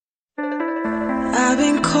I've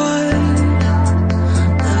been caught,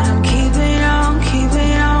 but I'm keeping on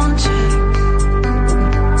check.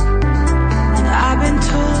 And I've been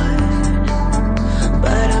torn,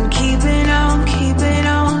 but I'm keeping on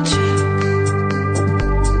check.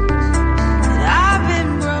 And I've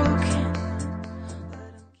been broken.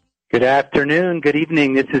 Good afternoon, good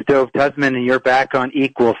evening. This is Dove Tusman, and you're back on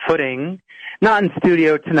Equal Footing. Not in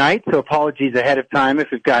studio tonight, so apologies ahead of time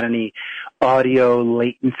if we've got any audio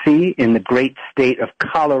latency in the great state of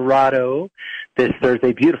Colorado this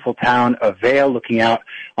Thursday. Beautiful town of Vail, looking out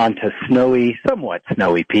onto somewhat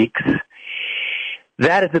snowy peaks.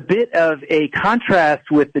 That is a bit of a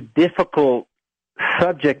contrast with the difficult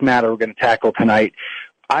subject matter we're going to tackle tonight.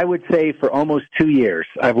 I would say for almost 2 years,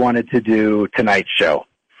 I've wanted to do tonight's show.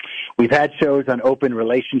 We've had shows on open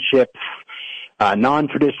relationships,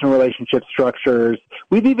 non-traditional relationship structures.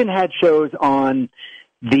 We've even had shows on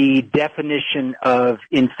the definition of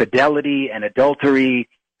infidelity and adultery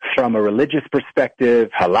from a religious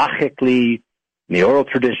perspective, halachically, in the oral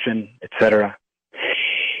tradition, etc.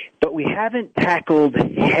 But we haven't tackled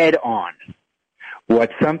head-on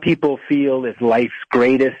what some people feel is life's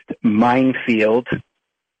greatest minefield: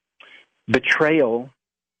 betrayal,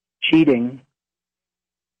 cheating.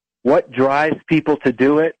 What drives people to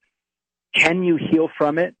do it? Can you heal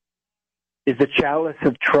from it? Is the chalice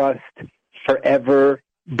of trust forever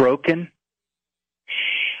broken?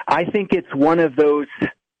 I think it's one of those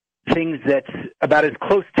things that's about as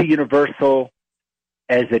close to universal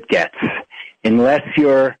as it gets. Unless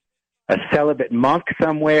you're a celibate monk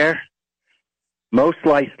somewhere, most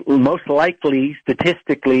likely,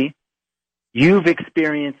 statistically, you've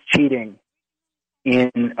experienced cheating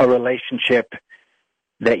in a relationship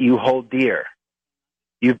that you hold dear.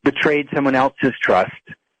 You've betrayed someone else's trust.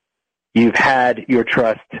 You've had your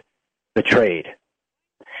trust betrayed.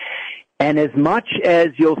 And as much as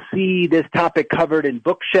you'll see this topic covered in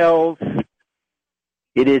bookshelves,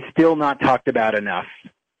 it is still not talked about enough.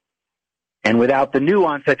 And without the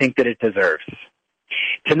nuance, I think that it deserves.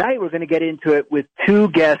 Tonight we're going to get into it with two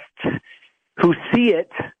guests who see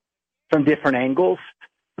it from different angles,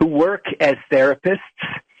 who work as therapists,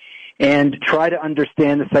 and try to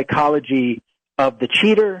understand the psychology of the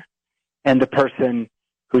cheater and the person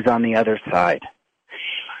who's on the other side.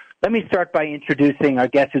 Let me start by introducing our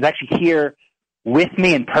guest who's actually here with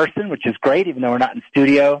me in person, which is great, even though we're not in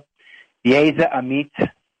studio. Yeza Amit.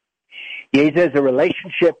 Yeza is a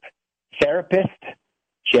relationship therapist.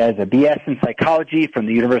 She has a BS in psychology from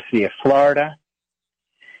the University of Florida.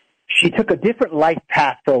 She took a different life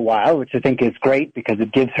path for a while, which I think is great because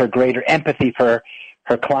it gives her greater empathy for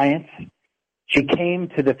her clients. She came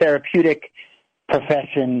to the therapeutic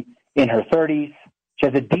profession in her 30s. She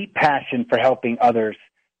has a deep passion for helping others,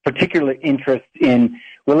 particular interest in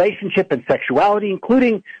relationship and sexuality,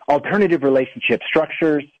 including alternative relationship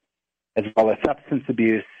structures, as well as substance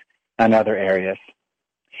abuse and other areas.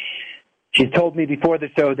 She's told me before the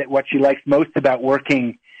show that what she likes most about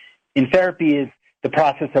working in therapy is the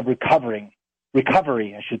process of recovery,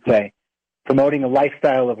 promoting a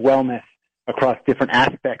lifestyle of wellness across different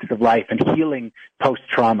aspects of life and healing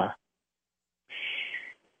post-trauma.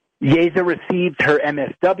 Yeza received her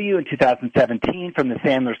MSW in 2017 from the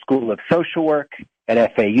Sandler School of Social Work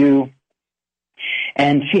at FAU.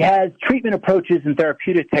 And she has treatment approaches and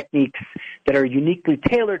therapeutic techniques that are uniquely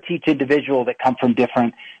tailored to each individual that come from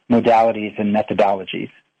different modalities and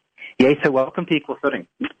methodologies. Yeza, welcome to Equal Footing.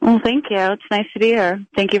 Well, thank you. It's nice to be here.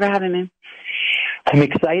 Thank you for having me. I'm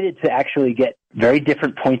excited to actually get very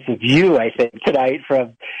different points of view, I think, tonight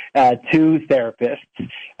from two therapists.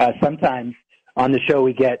 Sometimes on the show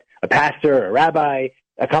we get a pastor or a rabbi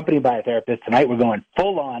accompanied by a therapist. Tonight we're going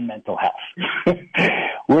full-on mental health.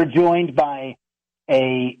 We're joined by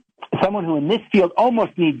someone who in this field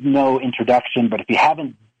almost needs no introduction, but if you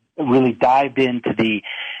haven't really dived into the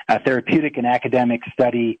therapeutic and academic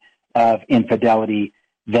study of infidelity,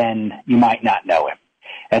 then you might not know him.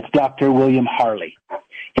 That's Dr. William Harley.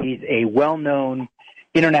 He's a well-known,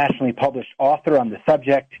 internationally published author on the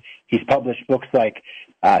subject. He's published books like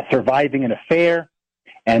Surviving an Affair,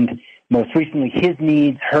 and most recently, His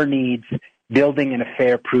Needs, Her Needs, Building an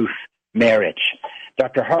Affair-Proof Marriage.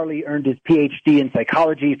 Dr. Harley earned his Ph.D. in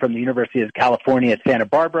psychology from the University of California at Santa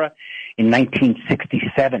Barbara in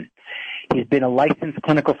 1967. He's been a licensed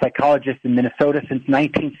clinical psychologist in Minnesota since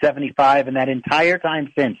 1975, and that entire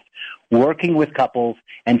time since, working with couples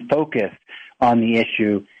and focused on the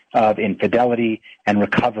issue of infidelity and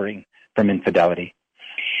recovering from infidelity.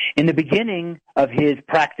 In the beginning of his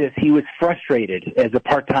practice, he was frustrated as a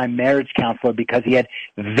part-time marriage counselor because he had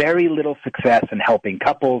very little success in helping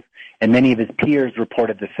couples, and many of his peers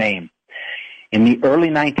reported the same. In the early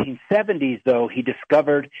 1970s, though, he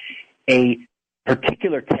discovered a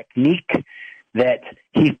particular technique that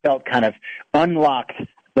he felt kind of unlocked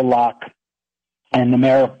the lock and the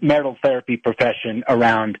marital therapy profession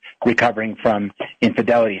around recovering from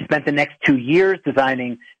infidelity. He spent the next 2 years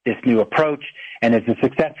designing this new approach, and as the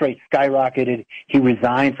success rate skyrocketed, he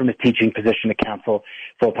resigned from his teaching position to counsel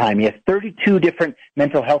full-time. He has 32 different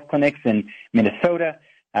mental health clinics in Minnesota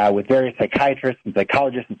with various psychiatrists and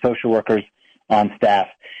psychologists and social workers on staff.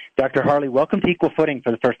 Dr. Harley, welcome to Equal Footing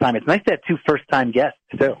for the first time. It's nice to have two first-time guests,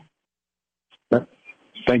 too.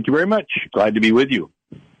 Thank you very much. Glad to be with you.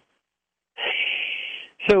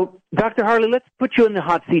 So, Dr. Harley, let's put you in the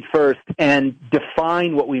hot seat first and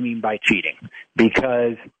define what we mean by cheating,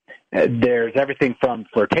 because there's everything from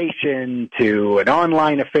flirtation to an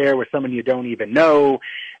online affair with someone you don't even know,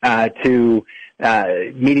 to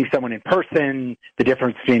meeting someone in person, the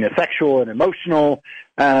difference between a sexual and emotional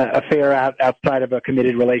affair outside of a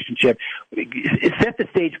committed relationship. Set the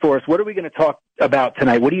stage for us. What are we going to talk about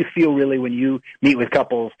tonight? What do you feel really when you meet with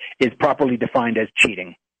couples is properly defined as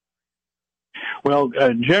cheating? Well,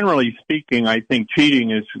 generally speaking, I think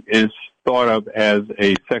cheating is thought of as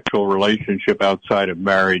a sexual relationship outside of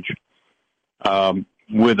marriage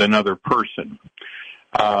with another person.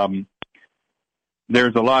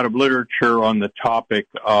 There's a lot of literature on the topic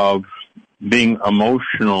of being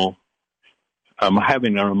emotional,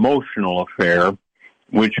 having an emotional affair,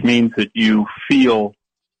 which means that you feel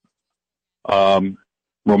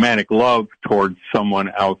romantic love towards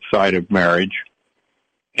someone outside of marriage.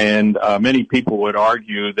 And many people would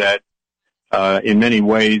argue that in many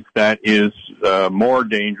ways that is more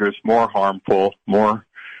dangerous, more harmful, more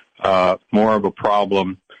of a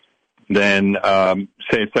problem than,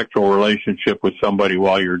 say, a sexual relationship with somebody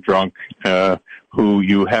while you're drunk who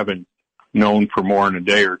you haven't known for more than a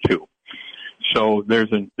day or two. So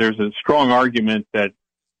there's a strong argument that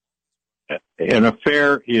an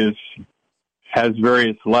affair has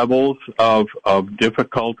various levels of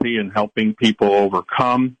difficulty in helping people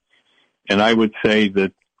overcome. And I would say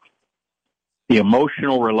that the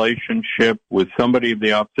emotional relationship with somebody of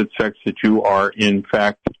the opposite sex that you are, in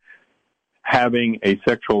fact, having a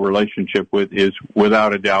sexual relationship with is,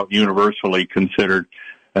 without a doubt, universally considered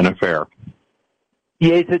an affair.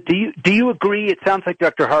 Yeah, do you agree? It sounds like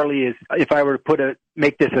Dr. Harley is, if I were to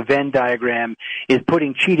make this a Venn diagram, is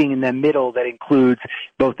putting cheating in the middle that includes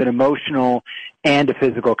both an emotional and a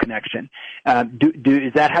physical connection.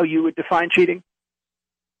 Is that how you would define cheating?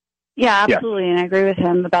 Yeah, absolutely. Yeah. And I agree with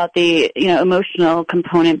him about the, emotional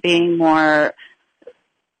component being more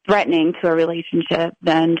threatening to a relationship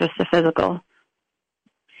than just the physical.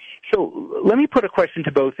 So let me put a question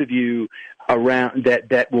to both of you around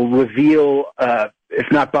that will reveal, if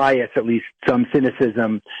not bias, at least some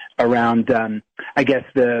cynicism around, I guess,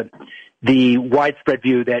 the widespread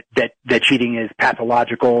view that cheating is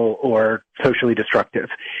pathological or socially destructive.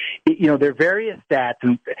 There are various stats,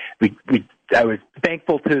 and I was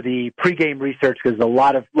thankful to the pregame research because there's a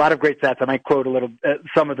lot of great stats. I might quote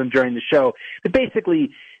some of them during the show. But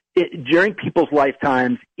basically, during people's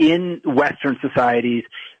lifetimes in Western societies,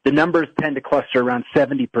 the numbers tend to cluster around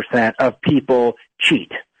 70% of people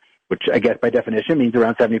cheat, which I guess by definition means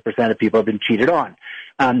around 70% of people have been cheated on.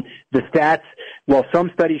 The stats, while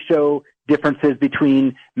some studies show differences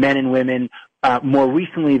between men and women, more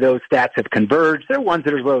recently those stats have converged. There are ones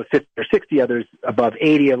that are as low as 50 or 60, others above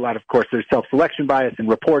 80. A lot, of course, there's self-selection bias in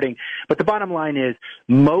reporting. But the bottom line is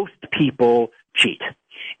most people cheat,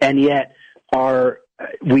 and yet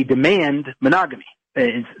we demand monogamy.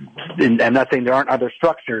 And I'm not saying there aren't other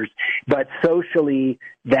structures, but socially,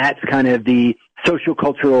 that's kind of the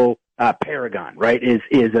sociocultural paragon, right? Is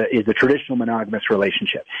a traditional monogamous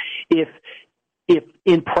relationship. If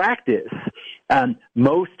in practice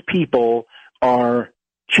most people are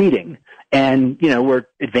cheating, and we're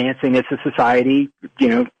advancing as a society,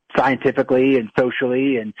 scientifically and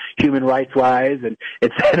socially and human rights wise, and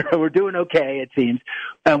et cetera, we're doing okay, it seems.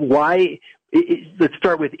 Why? Let's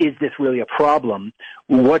start with, is this really a problem?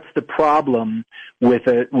 What's the problem with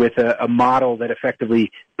a model that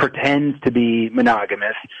effectively pretends to be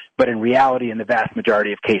monogamous, but in reality, in the vast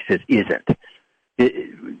majority of cases, isn't?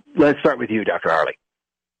 Let's start with you, Dr. Harley.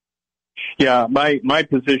 Yeah, my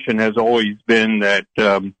position has always been that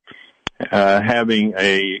having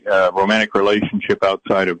a romantic relationship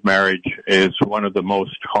outside of marriage is one of the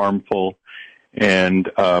most harmful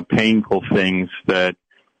and painful things that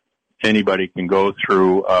anybody can go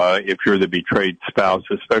through if you're the betrayed spouse,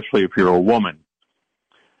 especially if you're a woman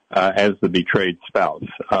as the betrayed spouse.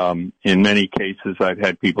 In many cases, I've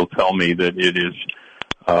had people tell me that it is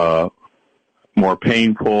more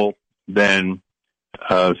painful than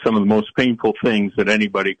some of the most painful things that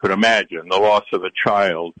anybody could imagine: the loss of a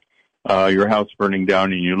child, your house burning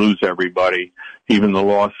down and you lose everybody, even the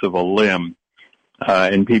loss of a limb.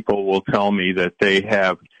 And people will tell me that they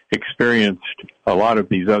have experienced a lot of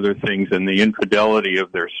these other things, and the infidelity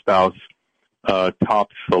of their spouse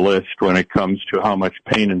tops the list when it comes to how much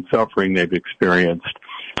pain and suffering they've experienced.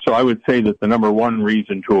 So I would say that the number one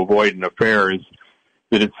reason to avoid an affair is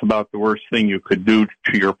that it's about the worst thing you could do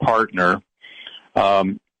to your partner.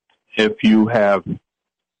 If you have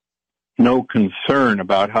no concern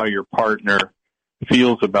about how your partner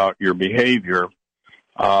feels about your behavior,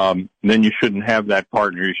 then you shouldn't have that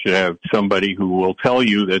partner. You should have somebody who will tell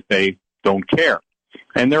you that they don't care.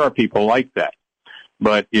 And there are people like that.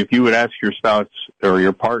 But if you would ask your spouse or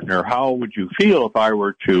your partner, how would you feel if I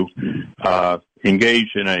were to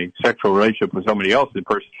engage in a sexual relationship with somebody else, the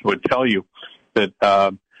person would tell you that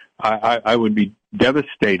I would be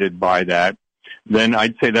devastated by that, then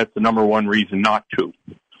I'd say that's the number one reason not to.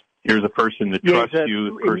 Here's a person that trusts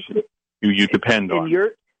you, a person you depend on.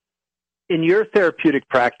 In your therapeutic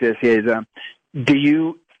practice, do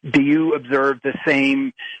you observe the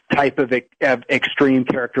same type of extreme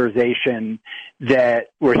characterization that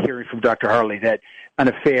we're hearing from Dr. Harley, that an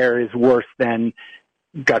affair is worse than,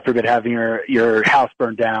 God forbid, having your house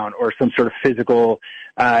burned down, or some sort of physical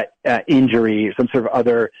injury, some sort of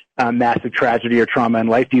other massive tragedy or trauma in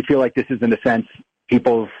life? Do you feel like this is, in a sense,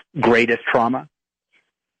 people's greatest trauma?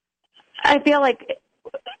 I feel like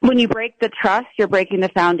when you break the trust, you're breaking the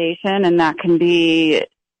foundation, and that can be,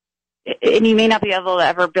 and you may not be able to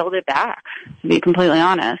ever build it back, to be completely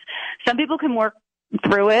honest. Some people can work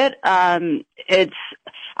through it. It's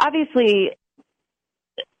obviously,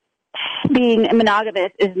 being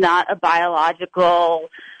monogamous is not a biological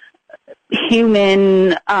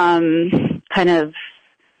human kind of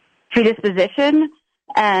predisposition.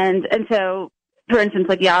 And so, for instance,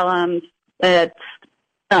 like Yalom at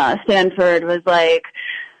Stanford was like,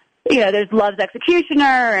 there's love's executioner,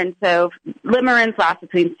 and so limerence lasts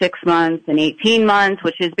between 6 months and 18 months,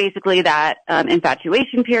 which is basically that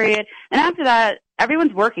infatuation period. And after that,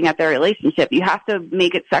 everyone's working at their relationship. You have to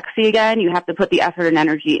make it sexy again. You have to put the effort and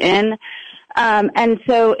energy in. And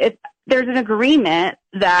so if there's an agreement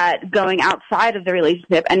that going outside of the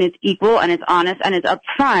relationship, and it's equal and it's honest and it's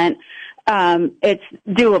upfront, it's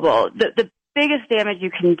doable. The biggest damage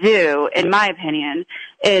you can do, in my opinion,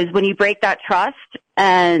 is when you break that trust,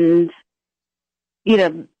 and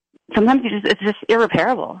sometimes it's just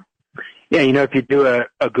irreparable. Yeah, if you do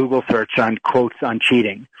a Google search on quotes on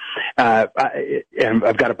cheating, and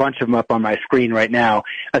I've got a bunch of them up on my screen right now,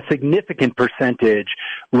 a significant percentage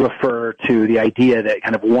refer to the idea that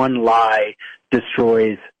kind of one lie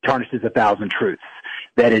tarnishes 1,000 truths.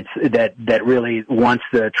 That really, once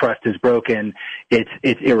the trust is broken, it's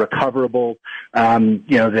irrecoverable.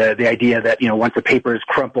 The idea that, once the paper is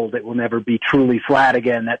crumpled, it will never be truly flat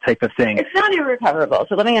again, that type of thing. It's not irrecoverable.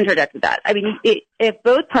 So let me interject with that. I mean, if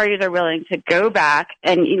both parties are willing to go back,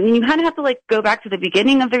 and you kind of have to go back to the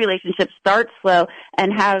beginning of the relationship, start slow,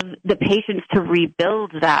 and have the patience to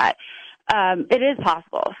rebuild that, it is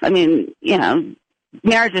possible. I mean,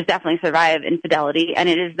 marriages definitely survive infidelity, and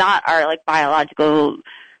it is not our biological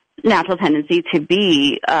natural tendency to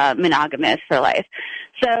be monogamous for life.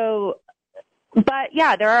 So, but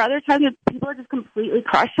yeah, there are other times when people are just completely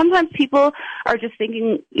crushed. Sometimes people are just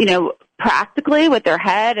thinking, practically with their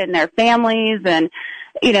head and their families, and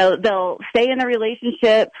they'll stay in the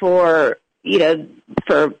relationship for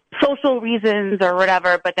social reasons or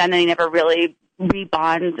whatever, but then they never really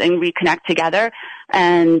rebond and reconnect together.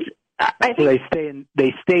 And I think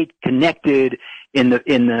they stay connected in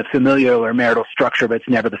the familial or marital structure, but it's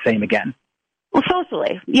never the same again. Well,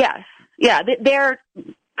 socially, yes, yeah, their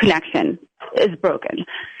connection is broken.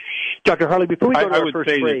 Dr. Harley, before we go to our first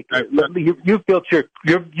break, you've built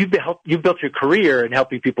your career in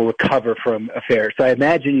helping people recover from affairs. So I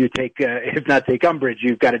imagine you if not take umbrage,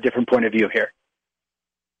 you've got a different point of view here.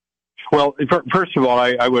 Well, first of all,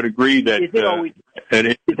 I would agree that infidelity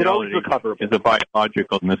is a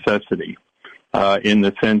biological necessity, in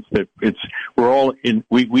the sense that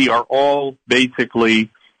we are all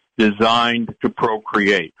basically designed to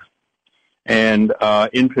procreate, and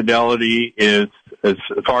infidelity is, as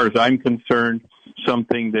far as I'm concerned,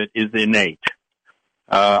 something that is innate.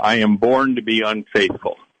 I am born to be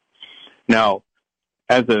unfaithful. Now,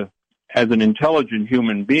 as an intelligent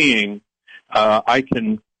human being, I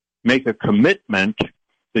can make a commitment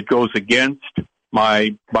that goes against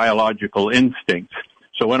my biological instincts.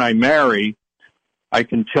 So when I marry, I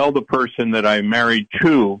can tell the person that I'm married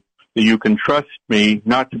to that you can trust me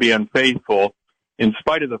not to be unfaithful, in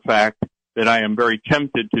spite of the fact that I am very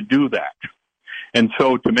tempted to do that. And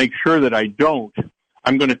so to make sure that I don't,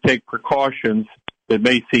 I'm going to take precautions that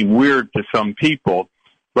may seem weird to some people,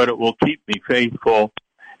 but it will keep me faithful.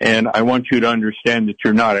 And I want you to understand that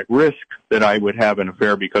you're not at risk that I would have an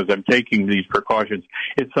affair because I'm taking these precautions.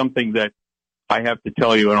 It's something that I have to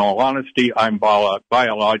tell you in all honesty, I'm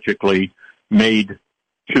biologically made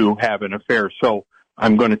to have an affair. So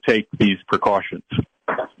I'm going to take these precautions.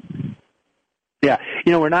 Yeah,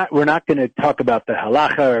 we're not going to talk about the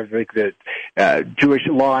halacha or like the Jewish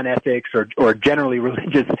law and ethics or generally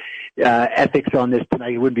religious ethics on this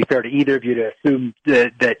tonight. It wouldn't be fair to either of you to assume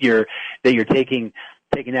that you're taking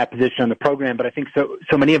that position on the program. But I think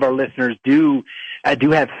so many of our listeners do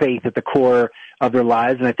have faith at the core of their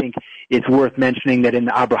lives, and I think it's worth mentioning that in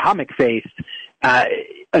the Abrahamic faith,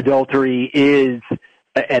 adultery is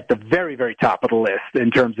at the very, very top of the list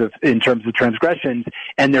in terms of transgressions,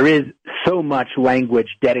 and there is so much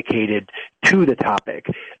language dedicated to the topic,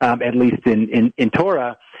 at least in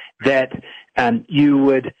Torah, that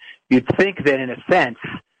you'd think that in a sense,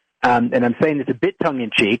 and I'm saying this a bit tongue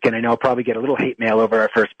in cheek, and I know I'll probably get a little hate mail over our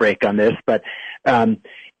first break on this, but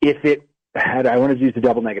if it had, I want to use the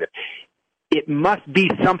double negative, it must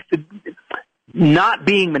be something. Not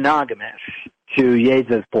being monogamous, to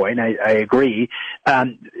Yeza's point, I agree,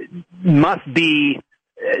 must be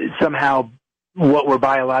somehow what we're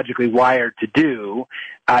biologically wired to do,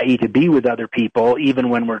 i.e. to be with other people, even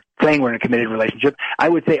when we're saying we're in a committed relationship. I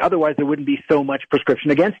would say otherwise there wouldn't be so much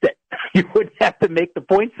prescription against it. You wouldn't have to make the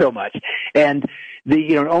point so much. And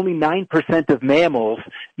only 9% of mammals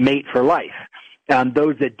mate for life.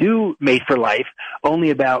 Those that do mate for life, only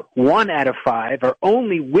about 1 out of 5 are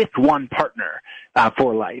only with one partner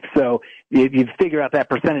for life. So if you figure out that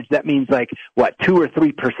percentage, that means 2 or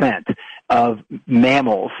 3% of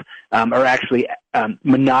mammals are actually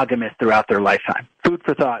monogamous throughout their lifetime. Food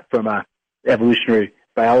for thought from a evolutionary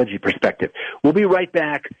biology perspective. We'll be right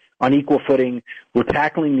back on Equal Footing. We're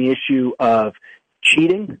tackling the issue of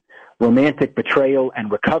cheating, romantic betrayal,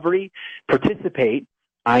 and recovery. Participate.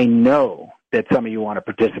 I know that some of you want to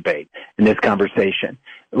participate in this conversation.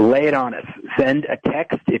 Lay it on us. Send a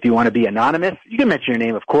text if you want to be anonymous. You can mention your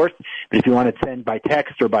name, of course, but if you want to send by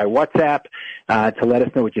text or by WhatsApp to let us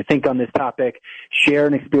know what you think on this topic, share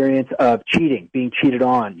an experience of cheating, being cheated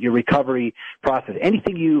on, your recovery process,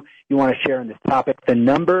 anything you want to share on this topic. The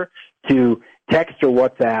number to text or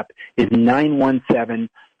WhatsApp is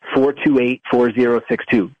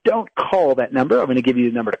 917-428-4062. Don't call that number. I'm going to give you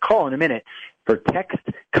the number to call in a minute for text,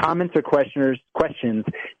 comments, or questions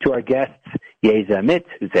to our guests, Yeza Amit,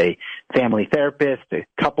 who's a family therapist, a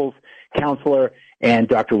couples counselor, and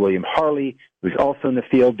Dr. William Harley, who's also in the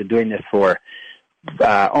field, been doing this for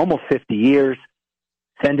almost 50 years.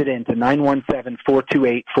 Send it in to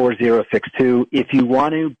 917-428-4062. If you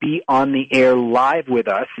want to be on the air live with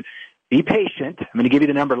us, be patient. I'm going to give you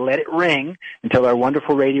the number. Let it ring until our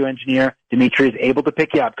wonderful radio engineer, Dimitri, is able to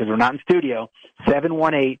pick you up because we're not in studio.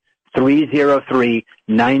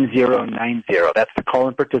 718-303-9090. That's to call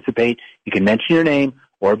and participate. You can mention your name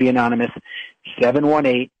or be anonymous.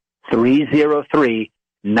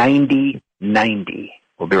 718-303-9090.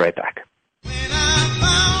 We'll be right back.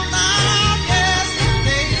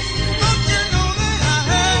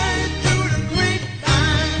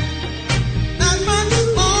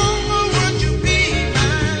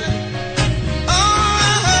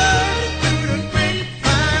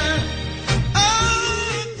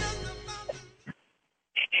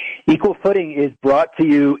 Equal Footing is brought to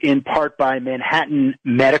you in part by Manhattan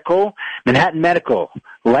Medical. Manhattan Medical,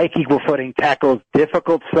 like Equal Footing, tackles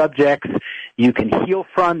difficult subjects you can heal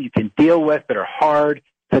from, you can deal with, that are hard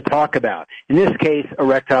to talk about. In this case,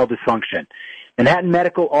 erectile dysfunction. Manhattan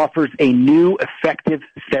Medical offers a new effective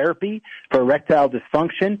therapy for erectile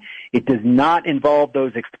dysfunction. It does not involve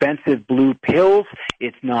those expensive blue pills.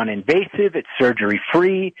 It's non-invasive. It's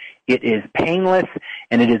surgery-free. It is painless,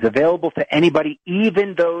 and it is available to anybody,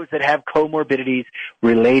 even those that have comorbidities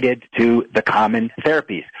related to the common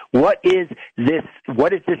therapies. What is this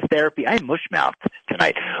therapy? I'm mush-mouthed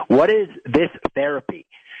tonight. What is this therapy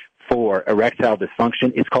for erectile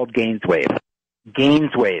dysfunction? It's called GainsWave.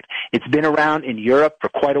 GainsWave. It's been around in Europe for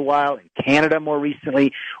quite a while, in Canada more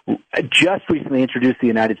recently, just recently introduced to the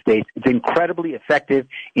United States. It's incredibly effective,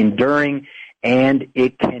 enduring, and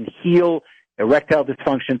it can heal erectile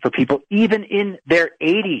dysfunction for people even in their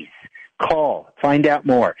 80s. Call. Find out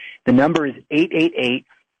more. The number is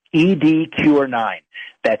 888-ED-CURE-9.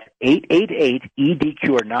 That's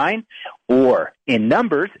 888-ED-CURE-9, or in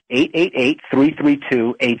numbers,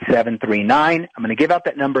 888-332-8739. I'm going to give out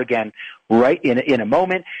that number again right in a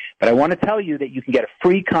moment, but I want to tell you that you can get a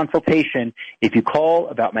free consultation if you call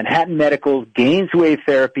about Manhattan Medical's Gains Wave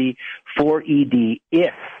Therapy for ED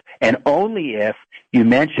if, and only if, you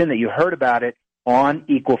mention that you heard about it on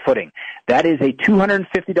Equal Footing. That is a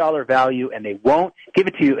 $250 value, and they won't give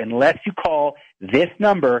it to you unless you call this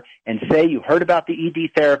number and say you heard about the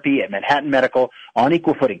ED therapy at Manhattan Medical on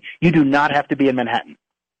Equal Footing. You do not have to be in Manhattan.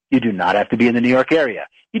 You do not have to be in the New York area.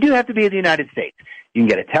 You do have to be in the United States. You can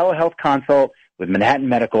get a telehealth consult with Manhattan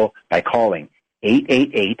Medical by calling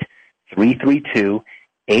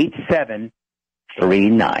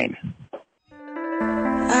 888-332-8739.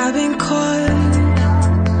 I've been caught,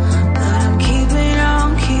 but I'm keeping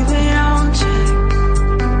on check.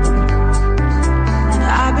 And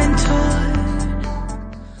I've been told.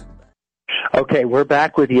 Okay, we're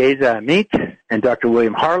back with Yeza Amit and Dr.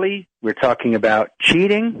 William Harley. We're talking about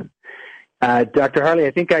cheating. Dr. Harley,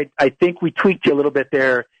 I think we tweaked you a little bit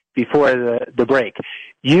there before the break.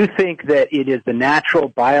 You think that it is the natural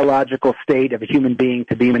biological state of a human being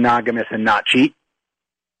to be monogamous and not cheat?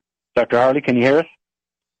 Dr. Harley, can you hear us?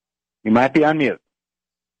 You might be on mute.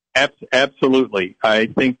 Absolutely. I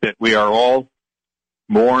think that we are all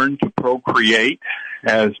born to procreate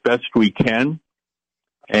as best we can.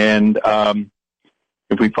 And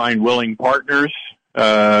if we find willing partners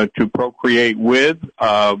to procreate with,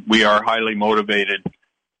 we are highly motivated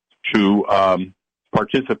to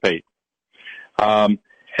participate. And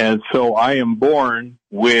so I am born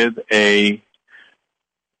with a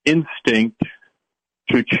instinct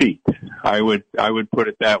to cheat. I would put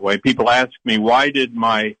it that way. People ask me, why did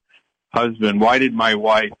my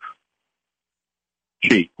wife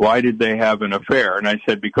cheat? Why did they have an affair? And I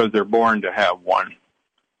said, because they're born to have one.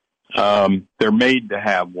 They're made to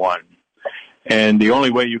have one. And the only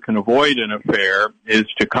way you can avoid an affair is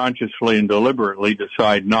to consciously and deliberately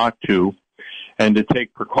decide not to, and to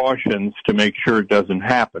take precautions to make sure it doesn't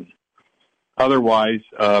happen. Otherwise,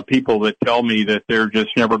 people that tell me that they're just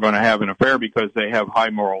never going to have an affair because they have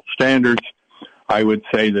high moral standards, I would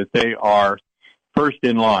say that they are first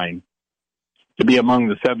in line to be among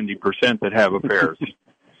the 70% that have affairs.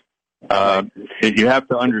 You have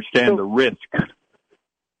to understand the risk.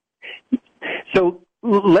 So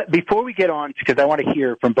before we get on, because I want to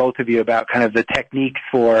hear from both of you about kind of the techniques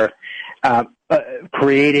for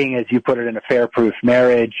creating, as you put it, an affair-proof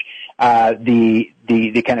marriage,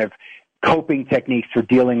 the kind of coping techniques for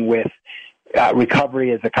dealing with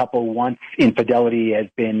recovery as a couple once infidelity has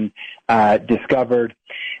been discovered.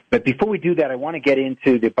 But before we do that, I want to get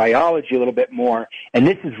into the biology a little bit more, and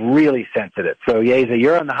this is really sensitive. So, Yeza,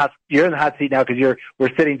 you're in the hot seat now because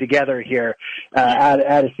we're sitting together here out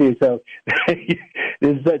of studio. So this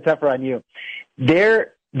is tougher on you.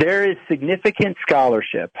 There is significant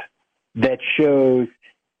scholarship that shows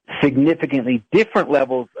significantly different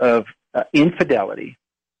levels of infidelity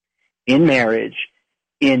in marriage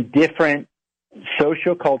in different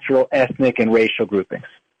sociocultural, ethnic, and racial groupings.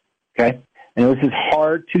 Okay? And this is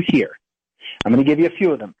hard to hear. I'm going to give you a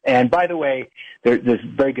few of them. And by the way, there's a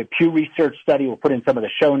very good Pew Research study. We'll put in some of the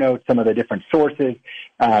show notes, some of the different sources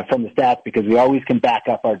from the stats, because we always can back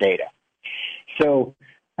up our data. So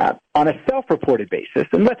on a self-reported basis,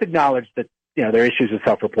 and let's acknowledge that there are issues with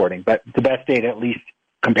self-reporting, but the best data, at least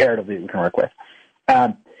comparatively, we can work with.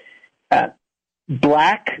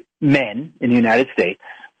 Black men in the United States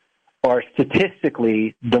are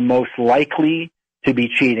statistically the most likely to be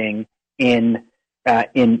cheating in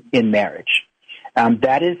marriage.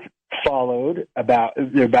 That is followed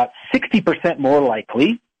they're about 60% more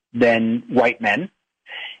likely than white men,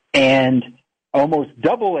 and almost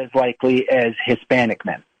double as likely as Hispanic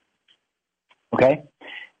men. Okay?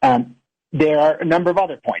 There are a number of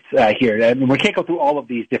other points here. I mean, we can't go through all of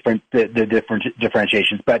these different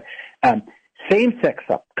differentiations, but same-sex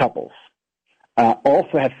couples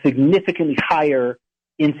also have significantly higher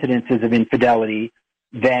incidences of infidelity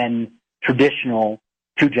than traditional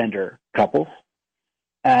two-gender couples.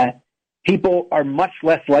 People are much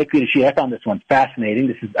less likely to cheat. I found this one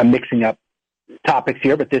fascinating. I'm mixing up topics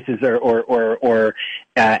here, but this is or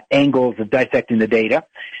angles of dissecting the data.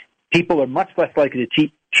 People are much less likely to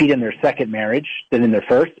cheat in their second marriage than in their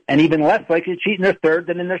first, and even less likely to cheat in their third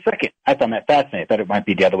than in their second. I found that fascinating. I thought it might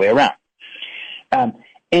be the other way around.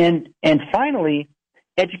 And finally,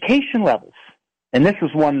 education levels. And this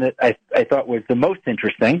was one that I thought was the most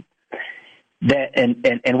interesting.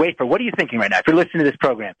 And wait for, what are you thinking right now? If you're listening to this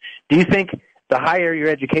program, do you think the higher your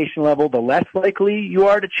education level, the less likely you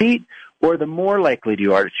are to cheat, or the more likely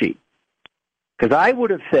you are to cheat? Because I would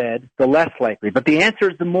have said the less likely, but the answer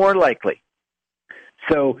is the more likely.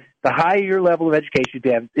 So the higher your level of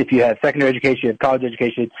education, if you have secondary education, you have college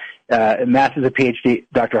education, a master's, a PhD,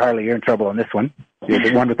 Dr. Harley, you're in trouble on this one. You're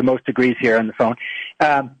the one with the most degrees here on the phone.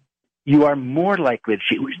 You are more likely to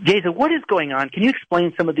cheat. Jason, what is going on? Can you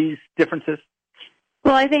explain some of these differences?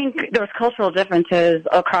 Well, I think there's cultural differences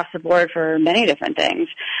across the board for many different things.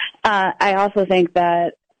 I also think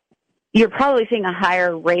that you're probably seeing a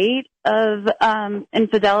higher rate of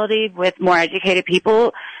infidelity with more educated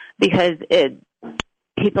people because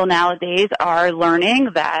people nowadays are learning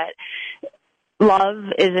that love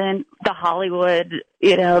isn't the Hollywood,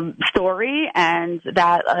 story, and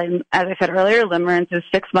that, as I said earlier, limerence is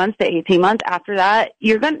 6 months to 18 months. After that,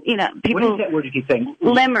 you're going to, people... What is that word you keep saying?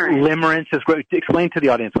 Limerence. Limerence is great. Explain to the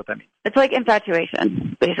audience what that means. It's like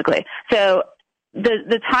infatuation, basically. So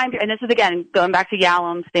the time, and this is, again, going back to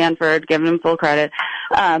Yalom, Stanford, giving him full credit,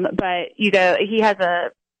 but, he has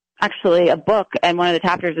actually a book, and one of the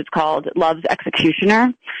chapters is called Love's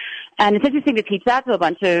Executioner. And it's interesting to teach that to a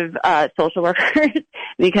bunch of social workers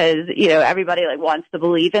because, everybody wants to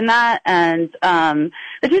believe in that. And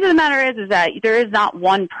the truth of the matter is that there is not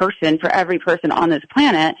one person for every person on this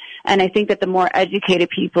planet. And I think that the more educated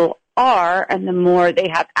people are and the more they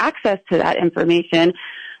have access to that information,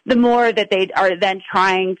 the more that they are then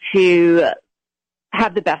trying to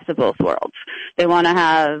have the best of both worlds. They want to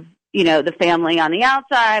have, the family on the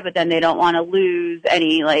outside, but then they don't want to lose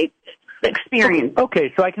any, experience.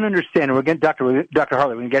 Okay, so I can understand. We're going, Dr.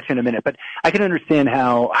 Harley, we're going to get you in a minute, but I can understand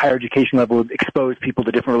how higher education level would expose people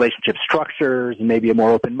to different relationship structures and maybe a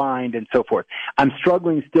more open mind and so forth. I'm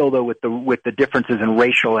struggling still, though, with the differences in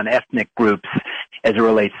racial and ethnic groups as it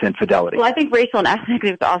relates to infidelity. Well, I think racial and ethnic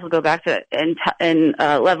groups also go back to in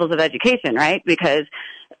levels of education, right? Because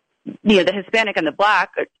the Hispanic and the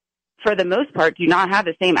Black, for the most part, do not have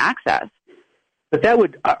the same access. But that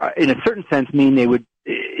would, in a certain sense, mean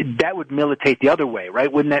that would militate the other way,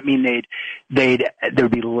 right? Wouldn't that mean there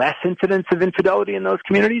would be less incidents of infidelity in those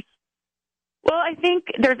communities? Well, I think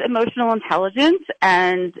there's emotional intelligence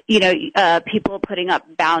and, people putting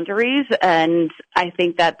up boundaries. And I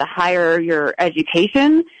think that the higher your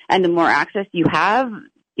education and the more access you have,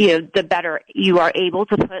 the better you are able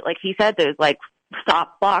to put, like he said, those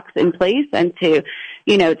stop blocks in place and to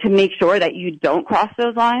make sure that you don't cross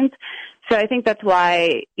those lines. So I think that's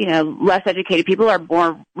why, less educated people are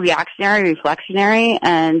more reactionary, reflectionary,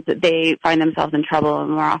 and they find themselves in trouble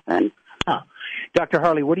more often. Huh. Dr.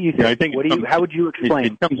 Harley, what do you think? Yeah, I think how would you explain?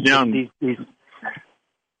 It comes down.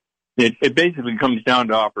 It basically comes down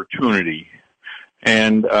to opportunity,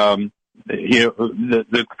 and the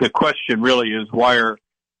question really is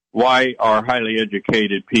why are highly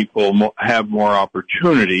educated people have more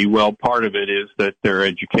opportunity? Well, part of it is that their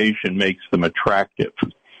education makes them attractive.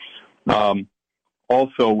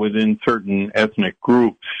 Also, within certain ethnic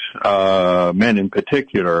groups, men in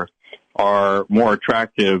particular are more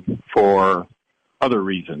attractive for other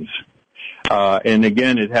reasons. And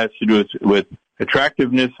again, it has to do with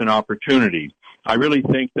attractiveness and opportunity. I really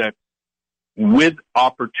think that with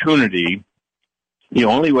opportunity, the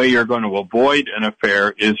only way you're going to avoid an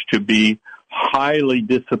affair is to be highly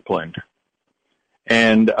disciplined.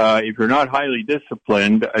 And if you're not highly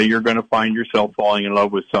disciplined, you're going to find yourself falling in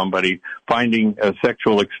love with somebody, finding a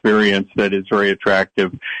sexual experience that is very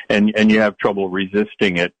attractive, and you have trouble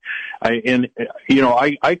resisting it.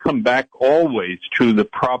 I come back always to the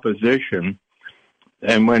proposition,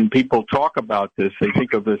 and when people talk about this, they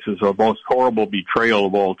think of this as the most horrible betrayal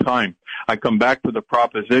of all time. I come back to the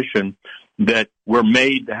proposition that we're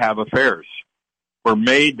made to have affairs. We're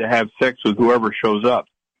made to have sex with whoever shows up.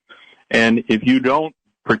 And if you don't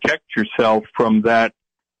protect yourself from that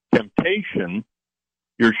temptation,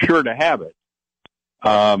 you're sure to have it.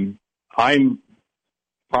 I'm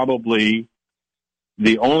probably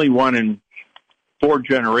the only one in 4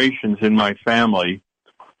 generations in my family,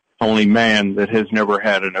 only man, that has never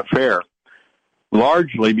had an affair,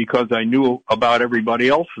 largely because I knew about everybody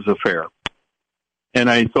else's affair. And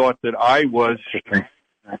I thought that I was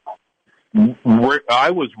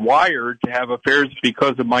wired to have affairs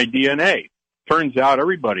because of my DNA. Turns out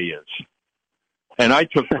everybody is. And I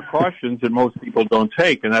took precautions that most people don't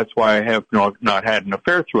take, and that's why I have not had an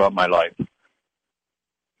affair throughout my life.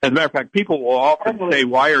 As a matter of fact, people will often say,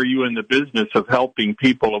 why are you in the business of helping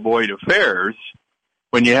people avoid affairs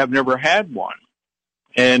when you have never had one?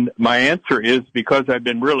 And my answer is because I've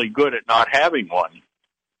been really good at not having one.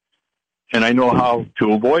 And I know how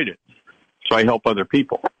to avoid it. So I help other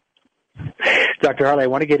people. Dr. Harley, I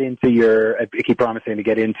want to get into I keep promising to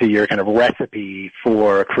get into your kind of recipe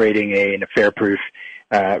for creating an affair-proof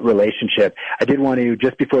relationship. I did want to,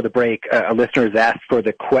 just before the break, a listener has asked for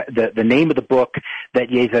the name of the book that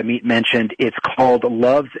Yeza Amit mentioned. It's called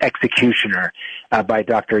Love's Executioner by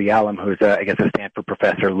Dr. Yalom, who's I guess a Stanford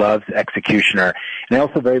professor. Love's Executioner. And I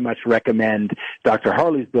also very much recommend Dr.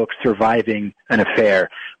 Harley's book, Surviving an Affair,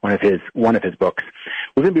 one of his books.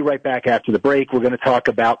 We're going to be right back after the break. We're going to talk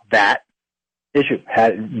about that issue,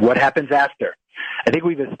 what happens after. I think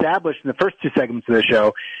we've established in the first two segments of the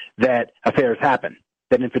show that affairs happen,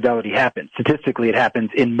 that infidelity happens. Statistically, it happens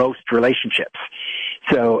in most relationships.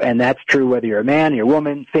 So, and that's true whether you're a man, you're a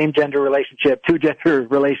woman, same-gender relationship, two-gender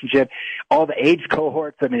relationship, all the age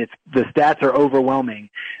cohorts. I mean, the stats are overwhelming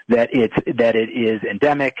that it is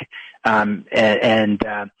endemic and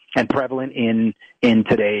prevalent in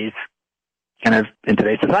today's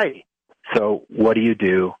society. So, what do you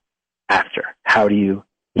do after? How do you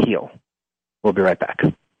heal? We'll be right back.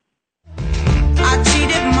 I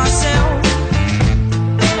cheated myself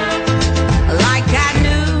like I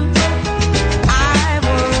knew I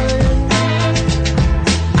would.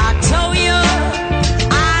 I told you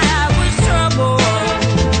I was trouble.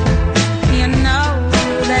 You know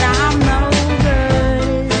that I'm no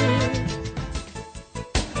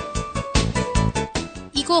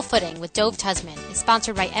good. Equal Footing with Dove Tusman is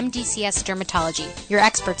sponsored by MDCS Dermatology, your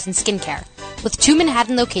experts in skincare. With 2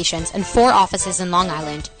 Manhattan locations and 4 offices in Long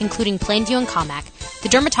Island, including Plainview and Commack, the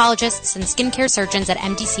dermatologists and skincare surgeons at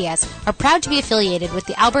MDCS are proud to be affiliated with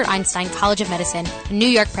the Albert Einstein College of Medicine and New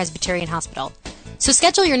York Presbyterian Hospital. So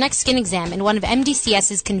schedule your next skin exam in one of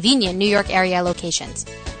MDCS's convenient New York area locations.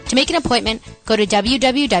 To make an appointment, go to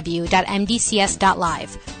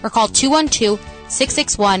www.mdcs.live or call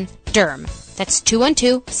 212-661-DERM. That's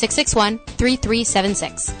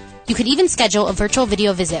 212-661-3376. You could even schedule a virtual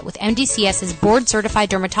video visit with MDCS's board-certified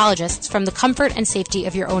dermatologists from the comfort and safety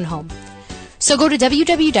of your own home. So go to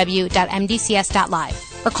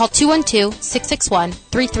www.mdcs.live or call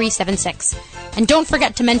 212-661-3376. And don't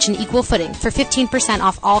forget to mention Equal Footing for 15%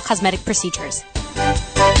 off all cosmetic procedures.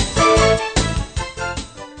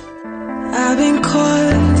 I've been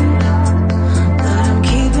caught, but I'm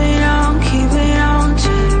keeping on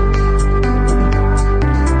to.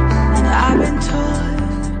 And I've been told.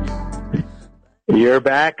 You're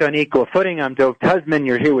back on Equal Footing. I'm Dove Tusman.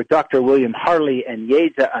 You're here with Dr. William Harley and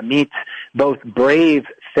Yeza Amit, both brave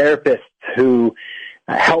therapists who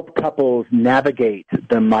help couples navigate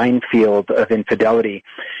the minefield of infidelity.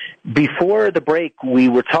 Before the break, we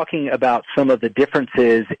were talking about some of the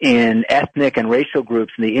differences in ethnic and racial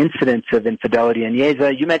groups and the incidence of infidelity. And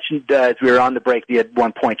Yeza, you mentioned as we were on the break, you had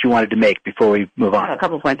one point you wanted to make before we move on. A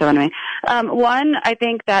couple of points I want to make. One, I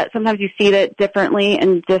think that sometimes you see it differently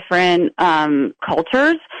in different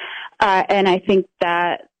cultures. And I think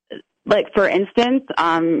that, like, for instance,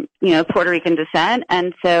 Puerto Rican descent,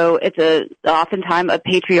 and so it's oftentimes a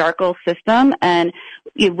patriarchal system, and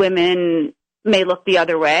women may look the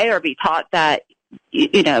other way or be taught that,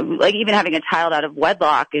 like even having a child out of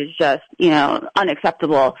wedlock is just,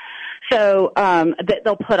 unacceptable. So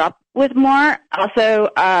they'll put up with more. Also,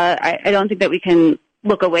 I don't think that we can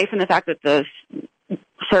look away from the fact that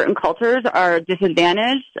certain cultures are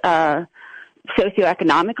disadvantaged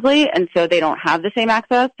socioeconomically, and so they don't have the same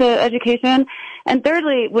access to education. And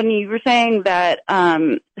thirdly, when you were saying that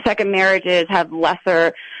second marriages have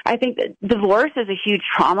lesser, I think that divorce is a huge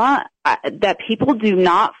trauma that people do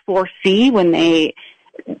not foresee when they,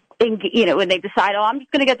 when they decide, I'm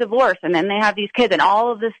just going to get divorced, and then they have these kids and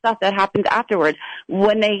all of this stuff that happens afterwards.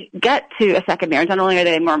 When they get to a second marriage, not only are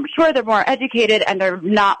they more mature, they're more educated, and they're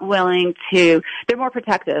not willing to, they're more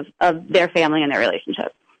protective of their family and their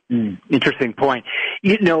relationship. Interesting point.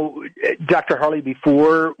 Dr. Harley,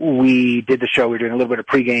 before we did the show, we were doing a little bit of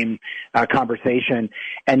pregame conversation,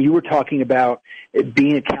 and you were talking about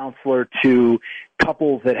being a counselor to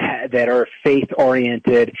couples that are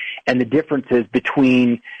faith-oriented and the differences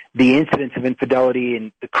between the incidence of infidelity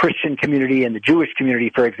in the Christian community and the Jewish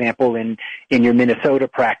community, for example, in your Minnesota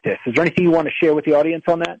practice. Is there anything you want to share with the audience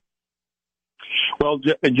on that? Well,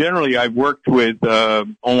 generally, I've worked with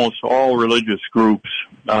almost all religious groups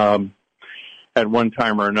at one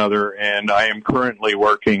time or another, and I am currently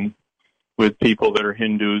working with people that are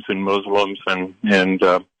Hindus and Muslims and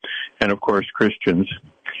of course Christians.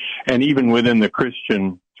 And even within the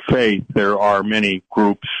Christian faith, there are many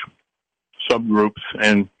groups, subgroups,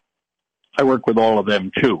 and I work with all of them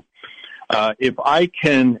too. If I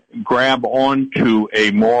can grab onto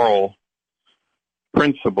a moral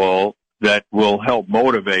principle that will help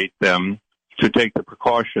motivate them to take the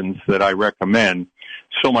precautions that I recommend,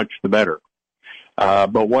 so much the better.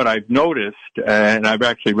 But what I've noticed, and I've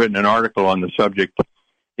actually written an article on the subject,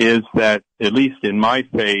 is that at least in my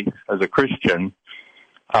faith as a Christian,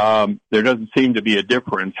 there doesn't seem to be a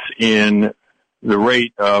difference in the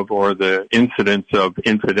rate of or the incidence of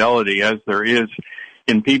infidelity as there is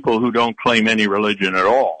in people who don't claim any religion at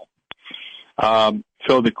all.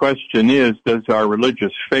 So the question is, does our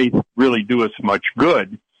religious faith really do us much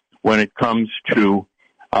good when it comes to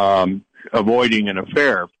avoiding an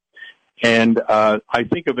affair? And I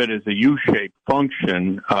think of it as a U-shaped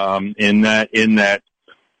function in that,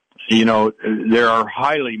 you know, there are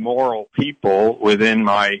highly moral people within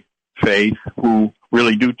my faith who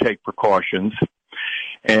really do take precautions,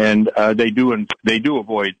 and they do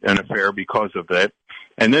avoid an affair because of that.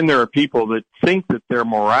 And then there are people that think that their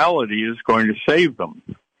morality is going to save them.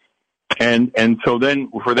 And so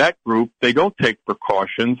then for that group, they don't take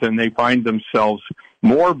precautions and they find themselves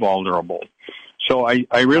more vulnerable. So I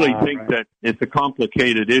really think that it's a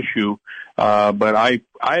complicated issue, but I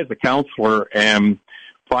as a counselor am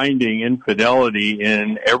finding infidelity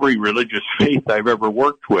in every religious faith I've ever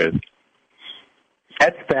worked with.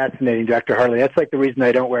 That's fascinating, Dr. Harley. That's like the reason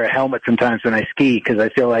I don't wear a helmet sometimes when I ski, because I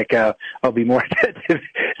feel like I'll be more attentive.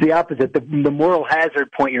 It's the opposite. The moral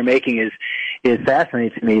hazard point you're making is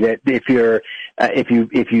fascinating to me. That if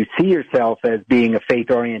you see yourself as being a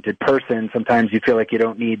faith-oriented person, sometimes you feel like you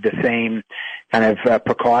don't need the same kind of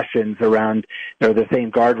precautions around, the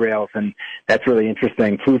same guardrails, and that's really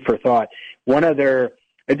interesting. Food for thought.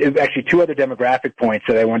 Actually, two other demographic points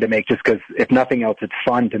that I wanted to make, just because, if nothing else, it's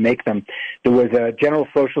fun to make them. There was a general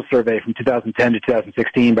social survey from 2010 to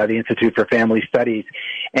 2016 by the Institute for Family Studies,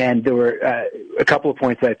 and there were a couple of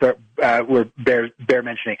points that I thought were bear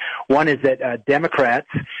mentioning. One is that Democrats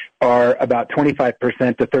are about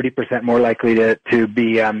 25% to 30% more likely to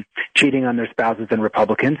be cheating on their spouses than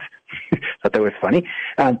Republicans. Thought that was funny.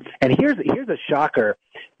 And here's a shocker,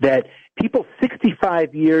 that people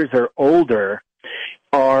 65 years or older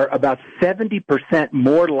are about 70%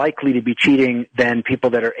 more likely to be cheating than people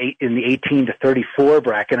that are in the 18 to 34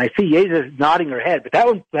 bracket. And I see Yeza nodding her head, but that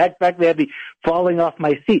one practically had me falling off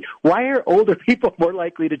my seat. Why are older people more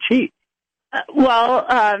likely to cheat?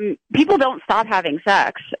 People don't stop having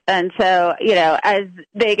sex. And so, as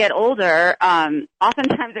they get older,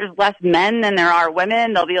 oftentimes there's less men than there are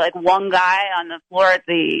women. There'll be like one guy on the floor at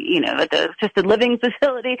the assisted living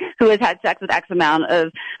facility who has had sex with X amount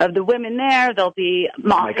of the women there. There'll be Oh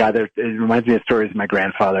my God, it reminds me of stories of my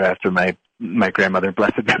grandfather after my grandmother,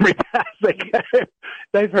 blessed memory, passed.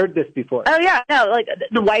 I've heard this before. Oh yeah, no, like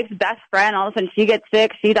the wife's best friend, all of a sudden she gets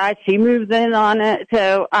sick, she dies, she moves in on it.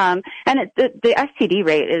 So, and the STD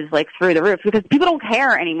rate is like through the roof because people don't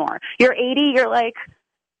care anymore. You're 80, you're like,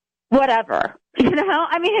 whatever.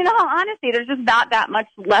 I mean, in all honesty, there's just not that much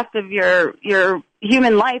left of your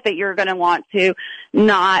human life that you're going to want to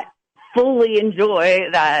not fully enjoy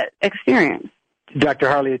that experience. Dr.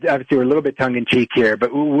 Harley, obviously we're a little bit tongue-in-cheek here,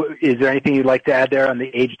 but is there anything you'd like to add there on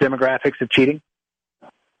the age demographics of cheating?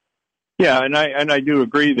 Yeah, and I do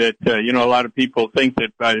agree that, a lot of people think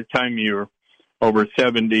that by the time you're over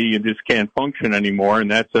 70, you just can't function anymore,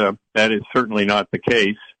 and that is certainly not the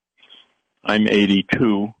case. I'm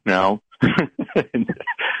 82 now, and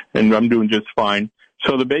I'm doing just fine.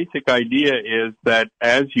 So the basic idea is that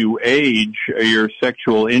as you age, your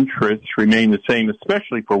sexual interests remain the same,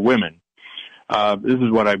 especially for women. This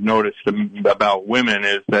is what I've noticed about women,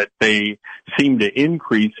 is that they seem to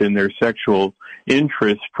increase in their sexual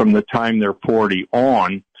interest from the time they're 40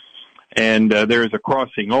 on. And there's a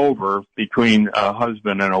crossing over between a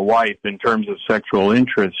husband and a wife in terms of sexual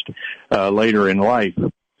interest later in life.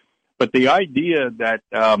 But the idea that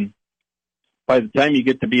by the time you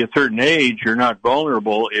get to be a certain age, you're not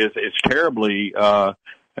vulnerable is terribly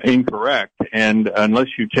incorrect. And unless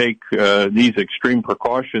you take these extreme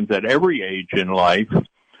precautions at every age in life,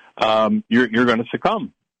 you're going to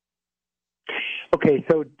succumb. Okay,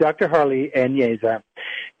 so Dr. Harley and Yeza,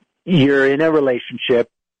 you're in a relationship,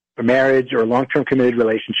 a marriage or a long-term committed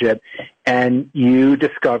relationship, and you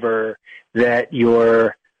discover that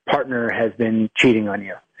your partner has been cheating on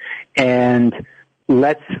you. And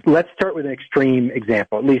let's start with an extreme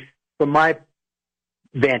example, at least from my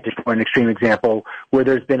vantage point, an extreme example where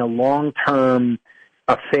there's been a long-term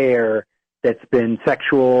affair that's been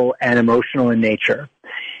sexual and emotional in nature.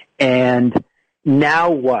 And now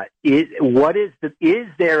what? Is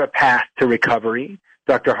there a path to recovery,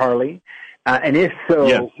 Dr. Harley? And if so,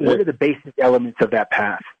 yes. What are the basic elements of that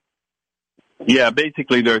path? Yeah,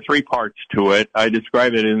 basically there are three parts to it. I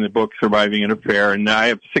describe it in the book, Surviving an Affair, and I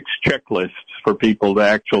have 6 checklists for people to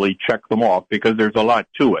actually check them off because there's a lot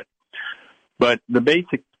to it. But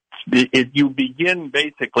you begin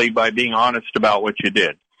basically by being honest about what you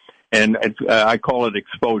did. And I call it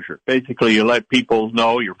exposure. Basically, you let people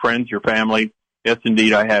know, your friends, your family, yes,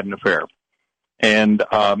 indeed, I had an affair. and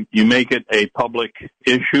you make it a public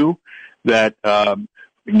issue that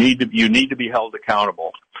you need to be held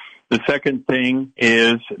accountable. The second thing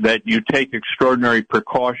is that you take extraordinary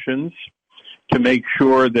precautions to make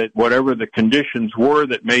sure that whatever the conditions were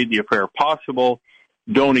that made the affair possible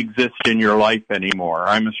don't exist in your life anymore.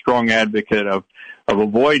 I'm a strong advocate of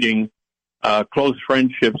avoiding close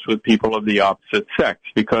friendships with people of the opposite sex,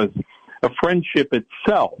 because a friendship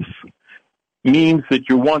itself means that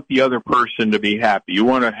you want the other person to be happy. You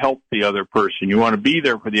want to help the other person. You want to be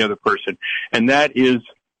there for the other person. And that is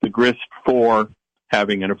the grist for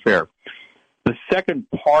having an affair. The second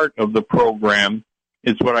part of the program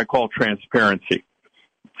is what I call transparency.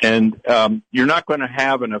 And you're not going to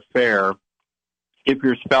have an affair if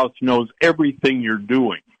your spouse knows everything you're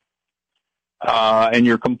doing and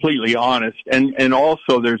you're completely honest. And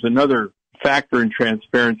also there's another factor in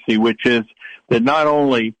transparency, which is that not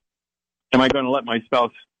only am I going to let my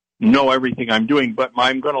spouse know everything I'm doing, but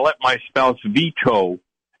I'm going to let my spouse veto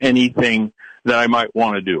anything that I might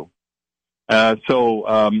want to do. So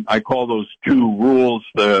I call those two rules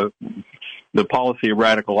the policy of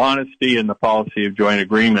radical honesty and the policy of joint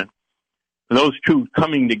agreement. Those two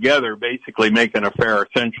coming together basically make an affair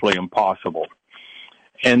essentially impossible.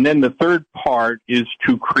 And then the third part is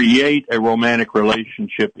to create a romantic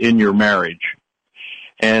relationship in your marriage.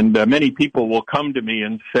 And many people will come to me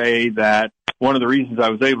and say that one of the reasons I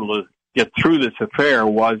was able to get through this affair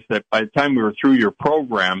was that by the time we were through your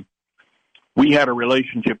program, we had a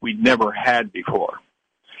relationship we'd never had before.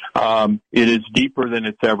 It is deeper than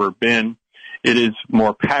it's ever been. It is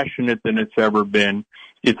more passionate than it's ever been.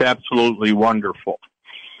 It's absolutely wonderful.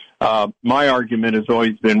 My argument has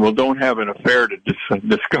always been, well, don't have an affair to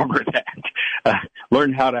discover that.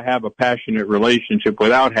 Learn how to have a passionate relationship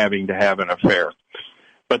without having to have an affair.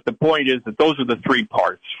 But the point is that those are the three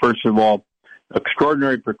parts. First of all,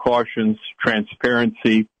 extraordinary precautions,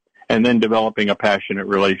 transparency, and then developing a passionate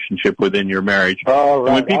relationship within your marriage. All right.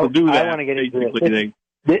 And when people do that, I want to get into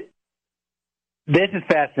this is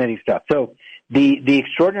fascinating stuff. So the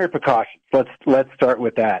extraordinary precautions. Let's start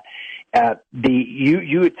with that.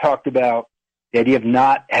 You had talked about the idea of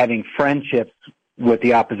not having friendships with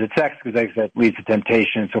the opposite sex because, like I said, leads to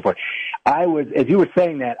temptation and so forth. As you were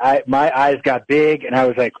saying that, my eyes got big, and I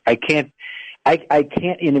was like, I can't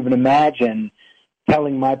even imagine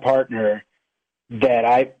telling my partner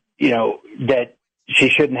that that she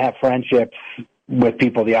shouldn't have friendships with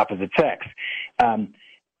people of the opposite sex.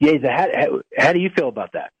 Yeza, how do you feel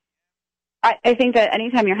about that? I think that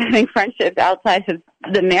anytime you're having friendships outside of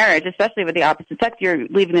the marriage, especially with the opposite sex, you're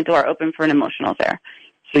leaving the door open for an emotional affair.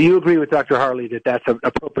 So you agree with Dr. Harley that that's an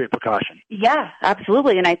appropriate precaution? Yeah,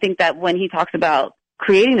 absolutely. And I think that when he talks about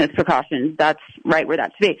creating those precautions, that's right where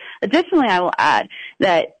that should be. Additionally, I will add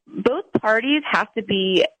that both parties have to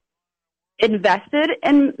be invested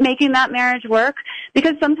in making that marriage work,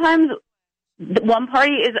 because sometimes one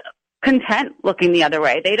party is content looking the other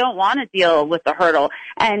way. They don't want to deal with the hurdle.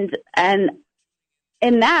 And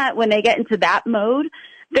in that, when they get into that mode,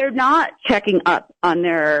 they're not checking up on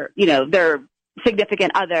their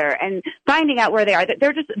significant other and finding out where they are.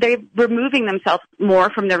 They're removing themselves more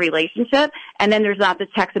from the relationship, and then there's not the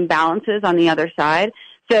checks and balances on the other side.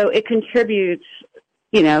 So it contributes,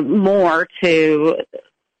 more to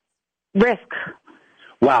risk.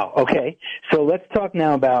 Wow. Okay. So let's talk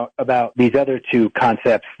now about these other two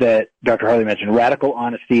concepts that Dr. Harley mentioned, radical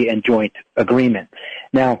honesty and joint agreement.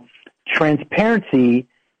 Now, transparency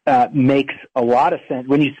makes a lot of sense.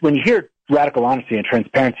 When you hear radical honesty and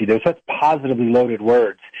transparency, they're such positively loaded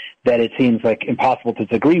words that it seems like impossible to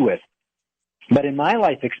disagree with. But in my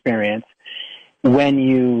life experience, when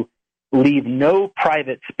you leave no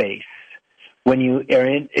private space, when you're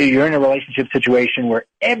in a relationship situation where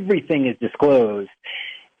everything is disclosed,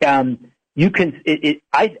 I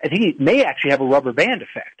think it may actually have a rubber band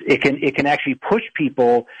effect. It can actually push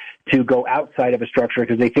people to go outside of a structure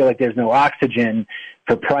because they feel like there's no oxygen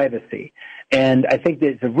for privacy. And I think that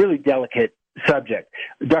it's a really delicate subject.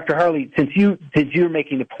 Dr. Harley, since you're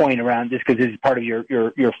making the point around this because this is part of your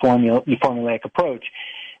formulaic approach,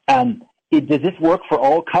 does this work for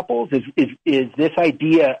all couples? Is this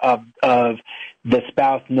idea of the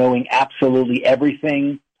spouse knowing absolutely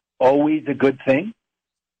everything always a good thing?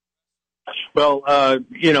 Well,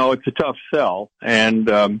 it's a tough sell, and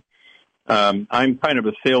I'm kind of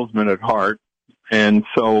a salesman at heart, and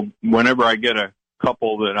so whenever I get a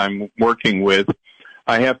couple that I'm working with,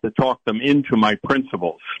 I have to talk them into my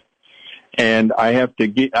principles, and I have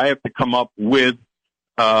to come up with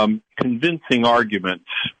convincing arguments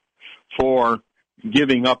for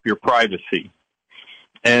giving up your privacy.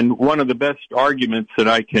 And one of the best arguments that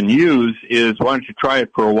I can use is, why don't you try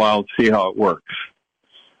it for a while and see how it works?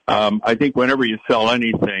 I think whenever you sell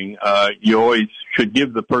anything, you always should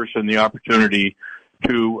give the person the opportunity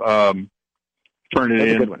to turn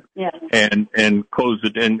it in and close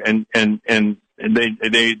it, and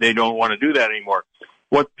they don't want to do that anymore.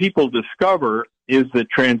 What people discover is that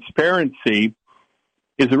transparency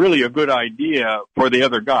is really a good idea for the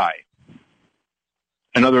other guy.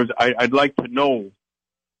 In other words, I'd like to know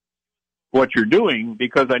what you're doing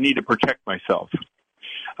because I need to protect myself.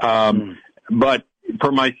 But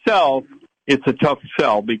for myself, it's a tough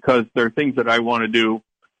sell because there are things that I want to do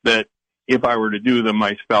that if I were to do them,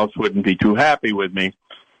 my spouse wouldn't be too happy with me.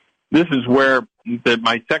 This is where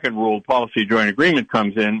my second rule, policy joint agreement,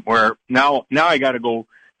 comes in, where now I got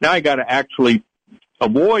to actually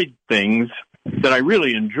avoid things that I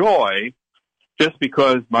really enjoy just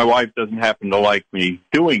because my wife doesn't happen to like me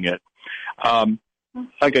doing it.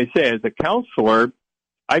 Like I say, as a counselor,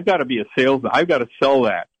 I've got to be a salesman. I've got to sell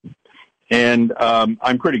that. And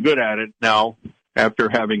I'm pretty good at it now after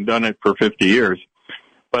having done it for 50 years.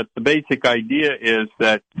 But the basic idea is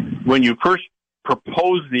that when you first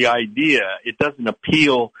propose the idea, it doesn't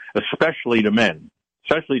appeal, especially to men.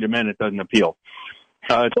 Especially to men, it doesn't appeal.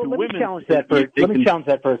 Let me challenge that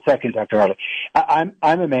for a second, Dr. Harley. I'm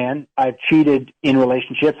a man. I've cheated in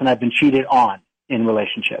relationships, and I've been cheated on in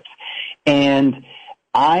relationships. And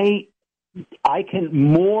I can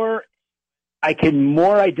more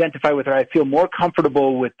identify with, or I feel more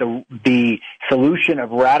comfortable with the solution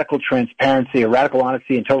of radical transparency or radical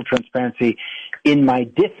honesty and total transparency in my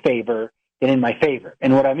disfavor than in my favor.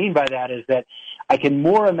 And what I mean by that is that I can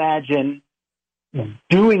more imagine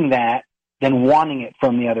doing that than wanting it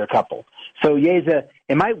from the other couple. So, Yeza,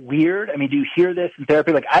 am I weird? I mean, do you hear this in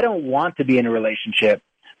therapy? Like, I don't want to be in a relationship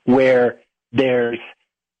where there's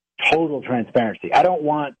total transparency. I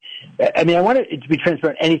want it to be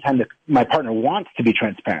transparent anytime that my partner wants to be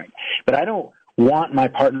transparent. But I don't want my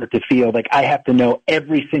partner to feel like I have to know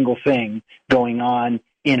every single thing going on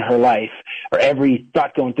in her life, or every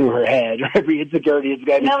thought going through her head, or every insecurity.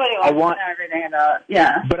 Nobody wants to know everything about,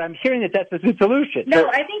 yeah. But I'm hearing that that's a good solution. No,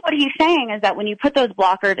 I think what he's saying is that when you put those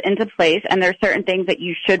blockers into place, and there's certain things that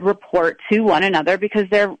you should report to one another because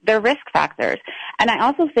they're risk factors. And I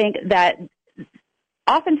also think that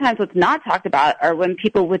oftentimes what's not talked about are when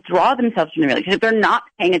people withdraw themselves from the relationship. They're not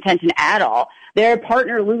paying attention at all. Their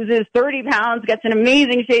partner loses 30 pounds, gets in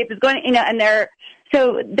amazing shape, is going,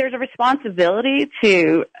 so there's a responsibility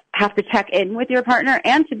to have to check in with your partner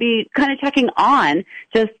and to be kind of checking on,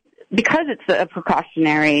 just because it's a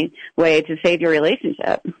precautionary way to save your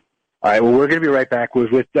relationship. All right, well, we're going to be right back. We're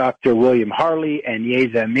with Dr. William Harley and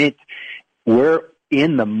Yeza Amit. We're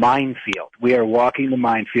in the minefield. We are walking the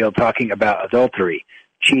minefield talking about adultery,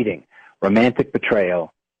 cheating, romantic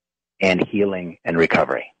betrayal, and healing and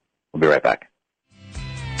recovery. We'll be right back.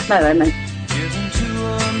 Bye, man. Given to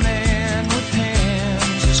a man with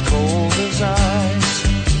hands as cold as ice.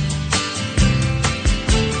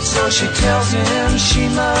 So she tells him she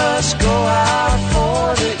must go out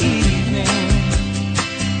for the evening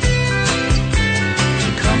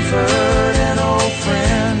to comfort an old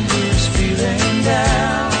friend who's feeling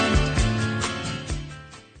down.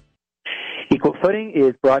 Equal Footing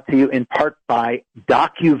is brought to you in part by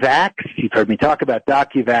DocuVax. You've heard me talk about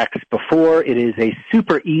DocuVax before. It is a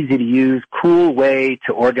super easy to use, cool way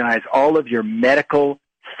to organize all of your medical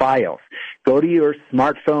files. Go to your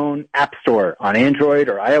smartphone app store on Android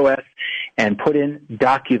or iOS and put in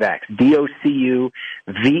DocuVax, DocuVax.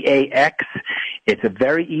 It's a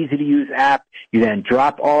very easy to use app. You then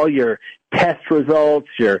drop all your test results,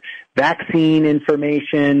 your vaccine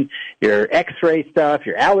information, your x-ray stuff,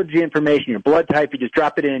 your allergy information, your blood type. You just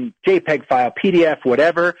drop it in JPEG file, PDF,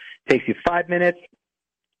 whatever. It takes you 5 minutes.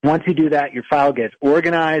 Once you do that, your file gets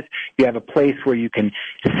organized. You have a place where you can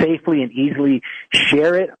safely and easily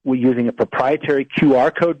share it. We're using a proprietary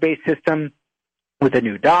QR code-based system with a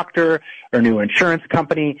new doctor or new insurance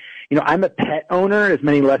company. I'm a pet owner, as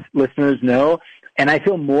many listeners know, and I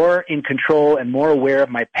feel more in control and more aware of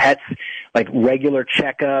my pets, like regular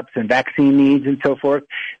checkups and vaccine needs and so forth,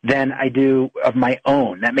 than I do of my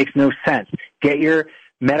own. That makes no sense. Get your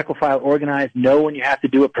medical file organized. Know when you have to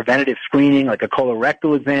do a preventative screening, like a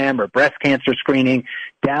colorectal exam or breast cancer screening.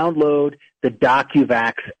 Download the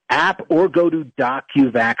DocuVax app or go to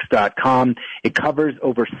docuvax.com. It covers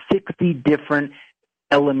over 60 different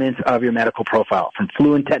elements of your medical profile, from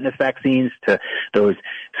flu and tetanus vaccines to those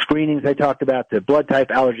screenings I talked about, to blood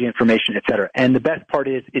type, allergy information, et cetera. And the best part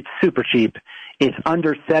is it's super cheap. It's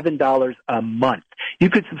under $7 a month. You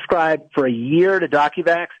could subscribe for a year to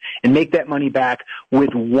DocuVax and make that money back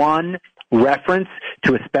with one reference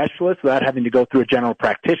to a specialist without having to go through a general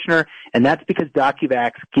practitioner, and that's because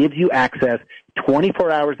DocuVax gives you access 24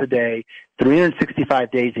 hours a day, 365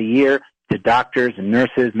 days a year to doctors and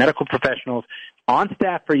nurses, medical professionals on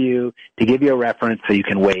staff for you to give you a reference so you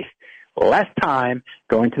can waste less time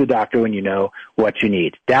going to the doctor when you know what you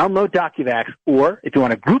need. Download DocuVax, or if you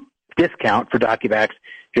want a group discount for DocuVax,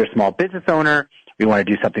 if you're a small business owner, you want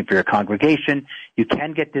to do something for your congregation, you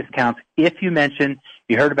can get discounts if you mention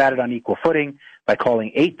you heard about it on Equal Footing by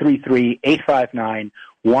calling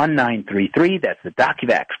 833-859-1933. That's the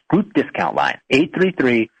DocuVax group discount line,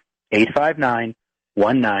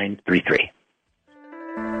 833-859-1933.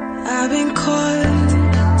 I've been caught,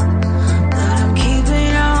 but I'm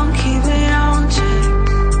keeping on to.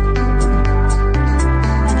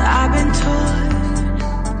 And I've been told.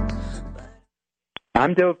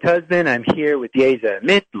 I'm Dove Tusman. I'm here with Yeza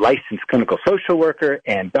Amit, licensed clinical social worker,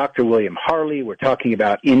 and Dr. William Harley. We're talking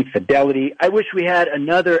about infidelity. I wish we had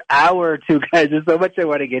another hour or two, guys. There's so much I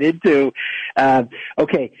want to get into.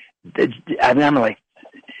 Okay, I'm going to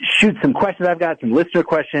shoot some questions. I've got some listener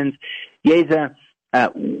questions. Yeza,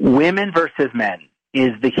 women versus men.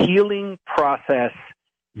 Is the healing process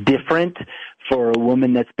different for a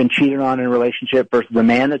woman that's been cheated on in a relationship versus a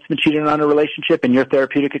man that's been cheated on in a relationship in your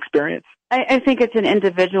therapeutic experience? I think it's an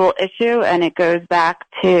individual issue, and it goes back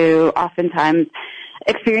to oftentimes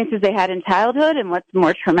experiences they had in childhood and what's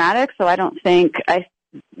more traumatic. So I don't think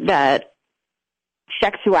that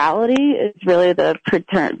sexuality is really the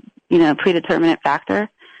predeterminant factor.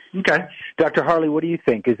 Okay. Dr. Harley, what do you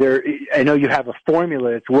think? Is there, I know you have a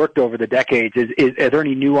formula that's worked over the decades. Are there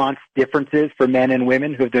any nuanced differences for men and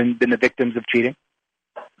women who have been the victims of cheating?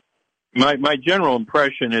 My general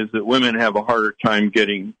impression is that women have a harder time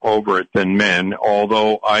getting over it than men,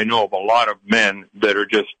 although I know of a lot of men that are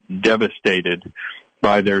just devastated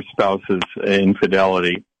by their spouse's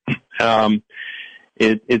infidelity.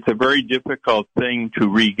 It's a very difficult thing to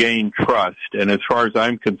regain trust, and as far as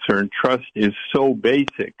I'm concerned, trust is so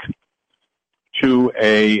basic to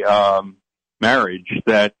a marriage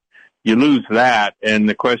that you lose that, and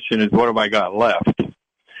the question is, what have I got left?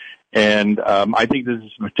 And I think this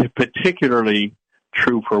is particularly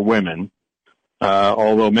true for women,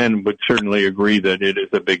 although men would certainly agree that it is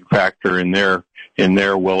a big factor in their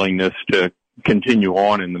willingness to continue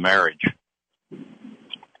on in the marriage.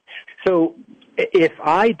 So if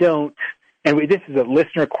I don't, and this is a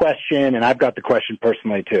listener question, and I've got the question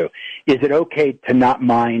personally too, is it okay to not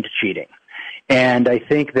mind cheating? And I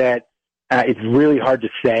think that it's really hard to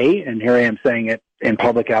say, and here I am saying it in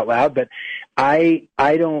public out loud, but I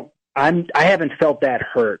haven't felt that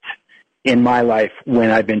hurt in my life when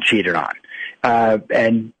I've been cheated on.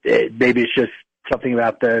 And maybe it's just something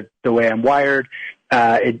about the way I'm wired.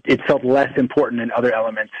 It felt less important than other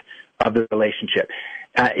elements of the relationship.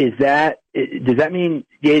 Does that mean,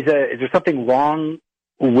 Yeza, is there something wrong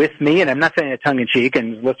with me? And I'm not saying it tongue in cheek,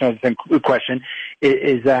 and listeners, the same question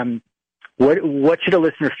is, what should a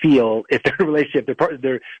listener feel if their relationship,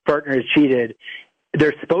 their partner is cheated?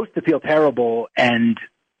 They're supposed to feel terrible, and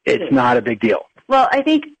it's not a big deal. Well, I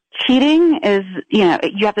think cheating is,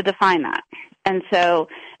 you have to define that. And so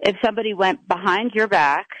if somebody went behind your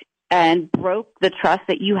back and broke the trust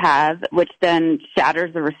that you have, which then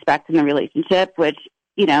shatters the respect in the relationship, which,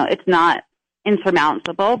 it's not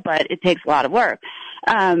insurmountable, but it takes a lot of work.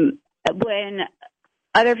 When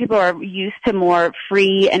other people are used to more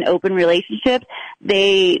free and open relationships,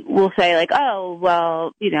 they will say oh,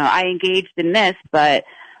 well, I engaged in this, but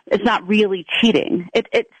it's not really cheating.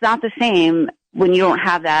 It's not the same when you don't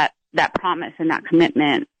have that promise and that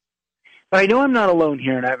commitment. But I know I'm not alone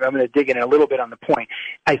here, and I'm going to dig in a little bit on the point.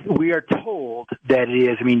 We are told that it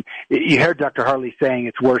is, you heard Dr. Harley saying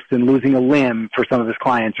it's worse than losing a limb for some of his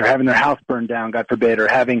clients, or having their house burned down, God forbid, or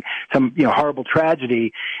having some, horrible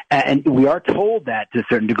tragedy. And we are told that to a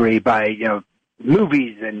certain degree by,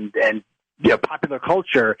 movies and popular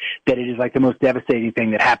culture, that it is like the most devastating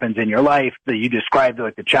thing that happens in your life, that you described,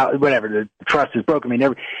 like the child, whatever, the trust is broken.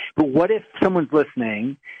 But what if someone's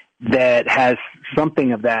listening that has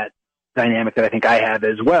something of that dynamic that I think I have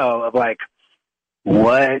as well, of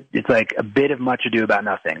it's like a bit of much ado about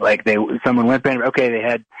nothing. Someone went back,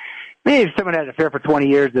 maybe if someone had an affair for 20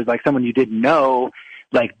 years, there's someone you didn't know,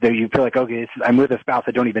 you feel okay, I'm with a spouse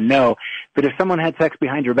I don't even know. But if someone had sex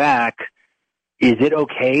behind your back, is it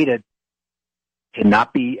okay to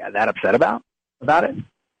not be that upset about it?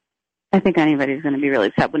 I think anybody's going to be really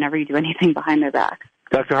upset whenever you do anything behind their back.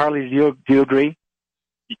 Dr. Harley, do you agree?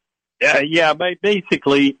 Yeah, but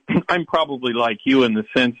basically, I'm probably like you in the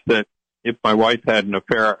sense that if my wife had an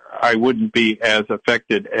affair, I wouldn't be as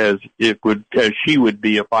affected as she would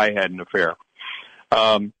be if I had an affair.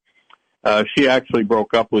 She actually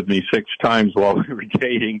broke up with me 6 times while we were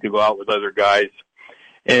dating to go out with other guys.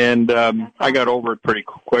 And I got over it pretty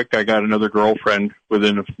quick. I got another girlfriend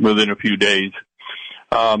within a few days.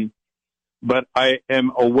 But I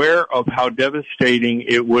am aware of how devastating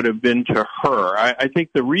it would have been to her. I think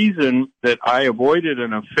the reason that I avoided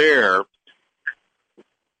an affair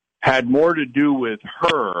had more to do with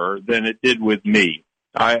her than it did with me.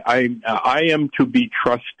 I am to be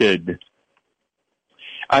trusted.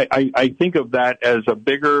 I think of that as a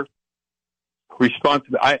bigger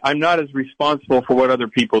responsibility. I'm not as responsible for what other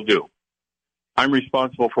people do. I'm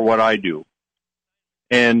responsible for what I do.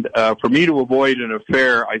 And for me to avoid an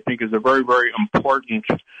affair, I think, is a very, very important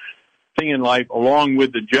thing in life, along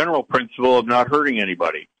with the general principle of not hurting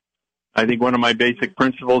anybody. I think one of my basic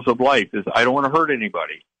principles of life is I don't want to hurt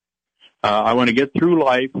anybody. I want to get through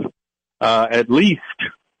life at least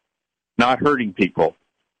not hurting people,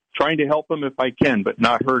 trying to help them if I can, but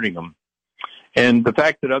not hurting them. And the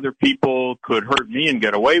fact that other people could hurt me and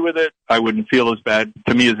get away with it, I wouldn't feel as bad.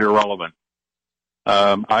 To me, is irrelevant.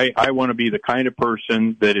 I want to be the kind of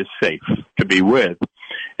person that is safe to be with,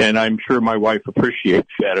 and I'm sure my wife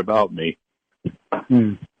appreciates that about me.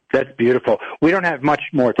 That's beautiful. We don't have much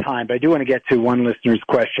more time, but I do want to get to one listener's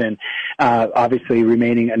question, obviously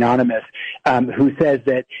remaining anonymous, who says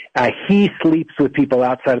that he sleeps with people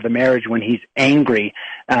outside of the marriage when he's angry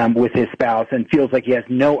with his spouse and feels like he has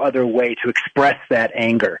no other way to express that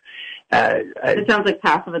anger. It sounds like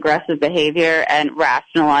passive-aggressive behavior and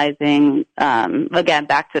rationalizing, again,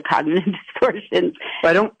 back to cognitive distortions.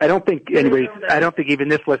 I don't think even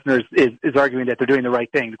this listener is arguing that they're doing the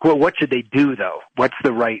right thing. Well, what should they do, though? What's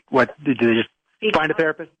the right, do they just find a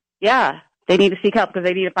therapist? Yeah, they need to seek help because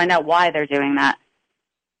they need to find out why they're doing that.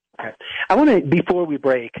 Okay. I want to, before we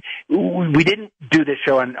break, we didn't do this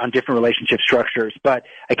show on different relationship structures, but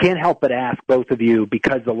I can't help but ask both of you,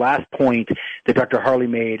 because the last point that Dr. Harley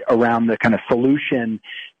made around the kind of solution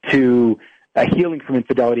to healing from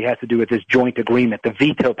infidelity has to do with this joint agreement, the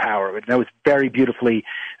veto power. That was very beautifully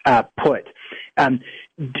put.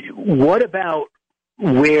 What about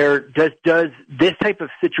where does this type of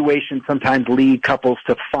situation sometimes lead couples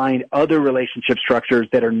to find other relationship structures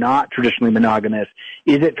that are not traditionally monogamous?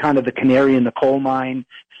 Is it kind of the canary in the coal mine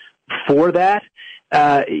for that?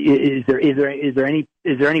 Is there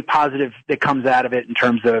any positive that comes out of it in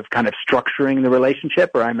terms of kind of structuring the relationship,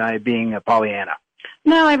 or am I being a Pollyanna?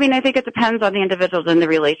 No, I mean, I think it depends on the individuals in the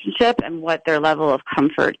relationship and what their level of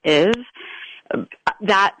comfort is.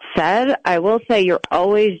 That said, I will say you're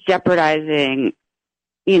always jeopardizing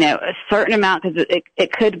a certain amount,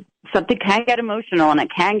 because something can get emotional and it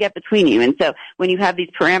can get between you. And so when you have these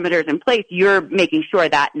parameters in place, you're making sure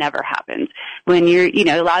that never happens. When you're,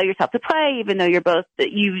 allow yourself to play, even though you're both,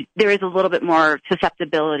 there is a little bit more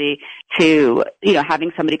susceptibility to,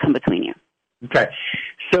 having somebody come between you. Okay.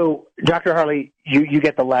 So, Dr. Harley, you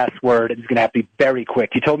get the last word, and it's going to have to be very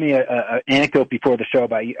quick. You told me an anecdote before the show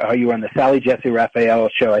about how you were on the Sally Jesse Raphael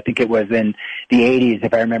show. I think it was in the 80s,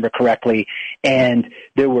 if I remember correctly. And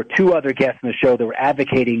there were 2 other guests on the show that were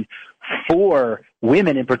advocating for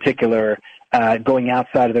women in particular going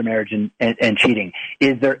outside of their marriage and cheating.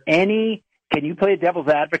 Is there any... Can you play a devil's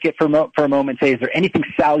advocate for a moment and say, is there anything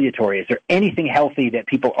salutary? Is there anything healthy that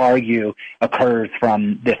people argue occurs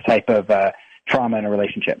from this type of trauma in a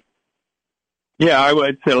relationship? Yeah, I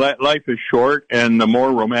would say life is short, and the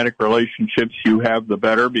more romantic relationships you have, the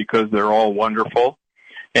better, because they're all wonderful.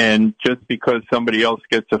 And just because somebody else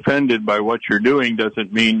gets offended by what you're doing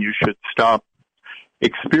doesn't mean you should stop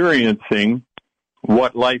experiencing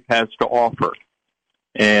what life has to offer.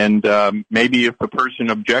 And maybe if the person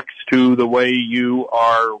objects to the way you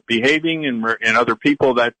are behaving and other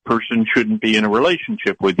people, that person shouldn't be in a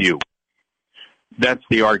relationship with you. That's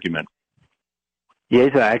the argument.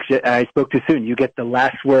 Yes, actually, I spoke too soon. You get the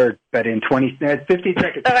last word, but in 50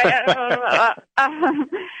 seconds.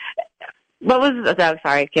 What was it? Oh,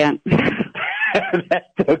 sorry, I can't.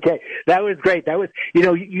 That's okay. That was great. That was,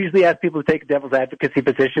 you usually ask people to take a devil's advocacy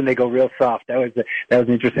position. They go real soft. That was an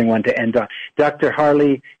interesting one to end on. Dr.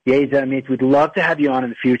 Harley Yeza, we'd love to have you on in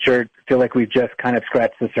the future. I feel like we've just kind of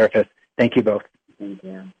scratched the surface. Thank you both. Thank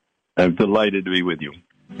you. I'm delighted to be with you.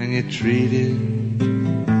 And you treated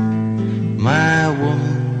my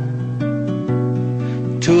woman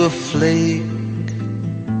to a flake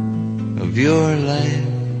of your life.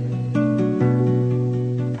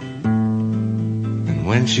 And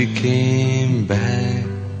when she came back,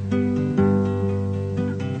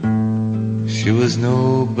 she was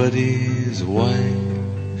nobody's wife.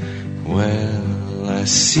 Well, I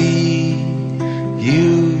see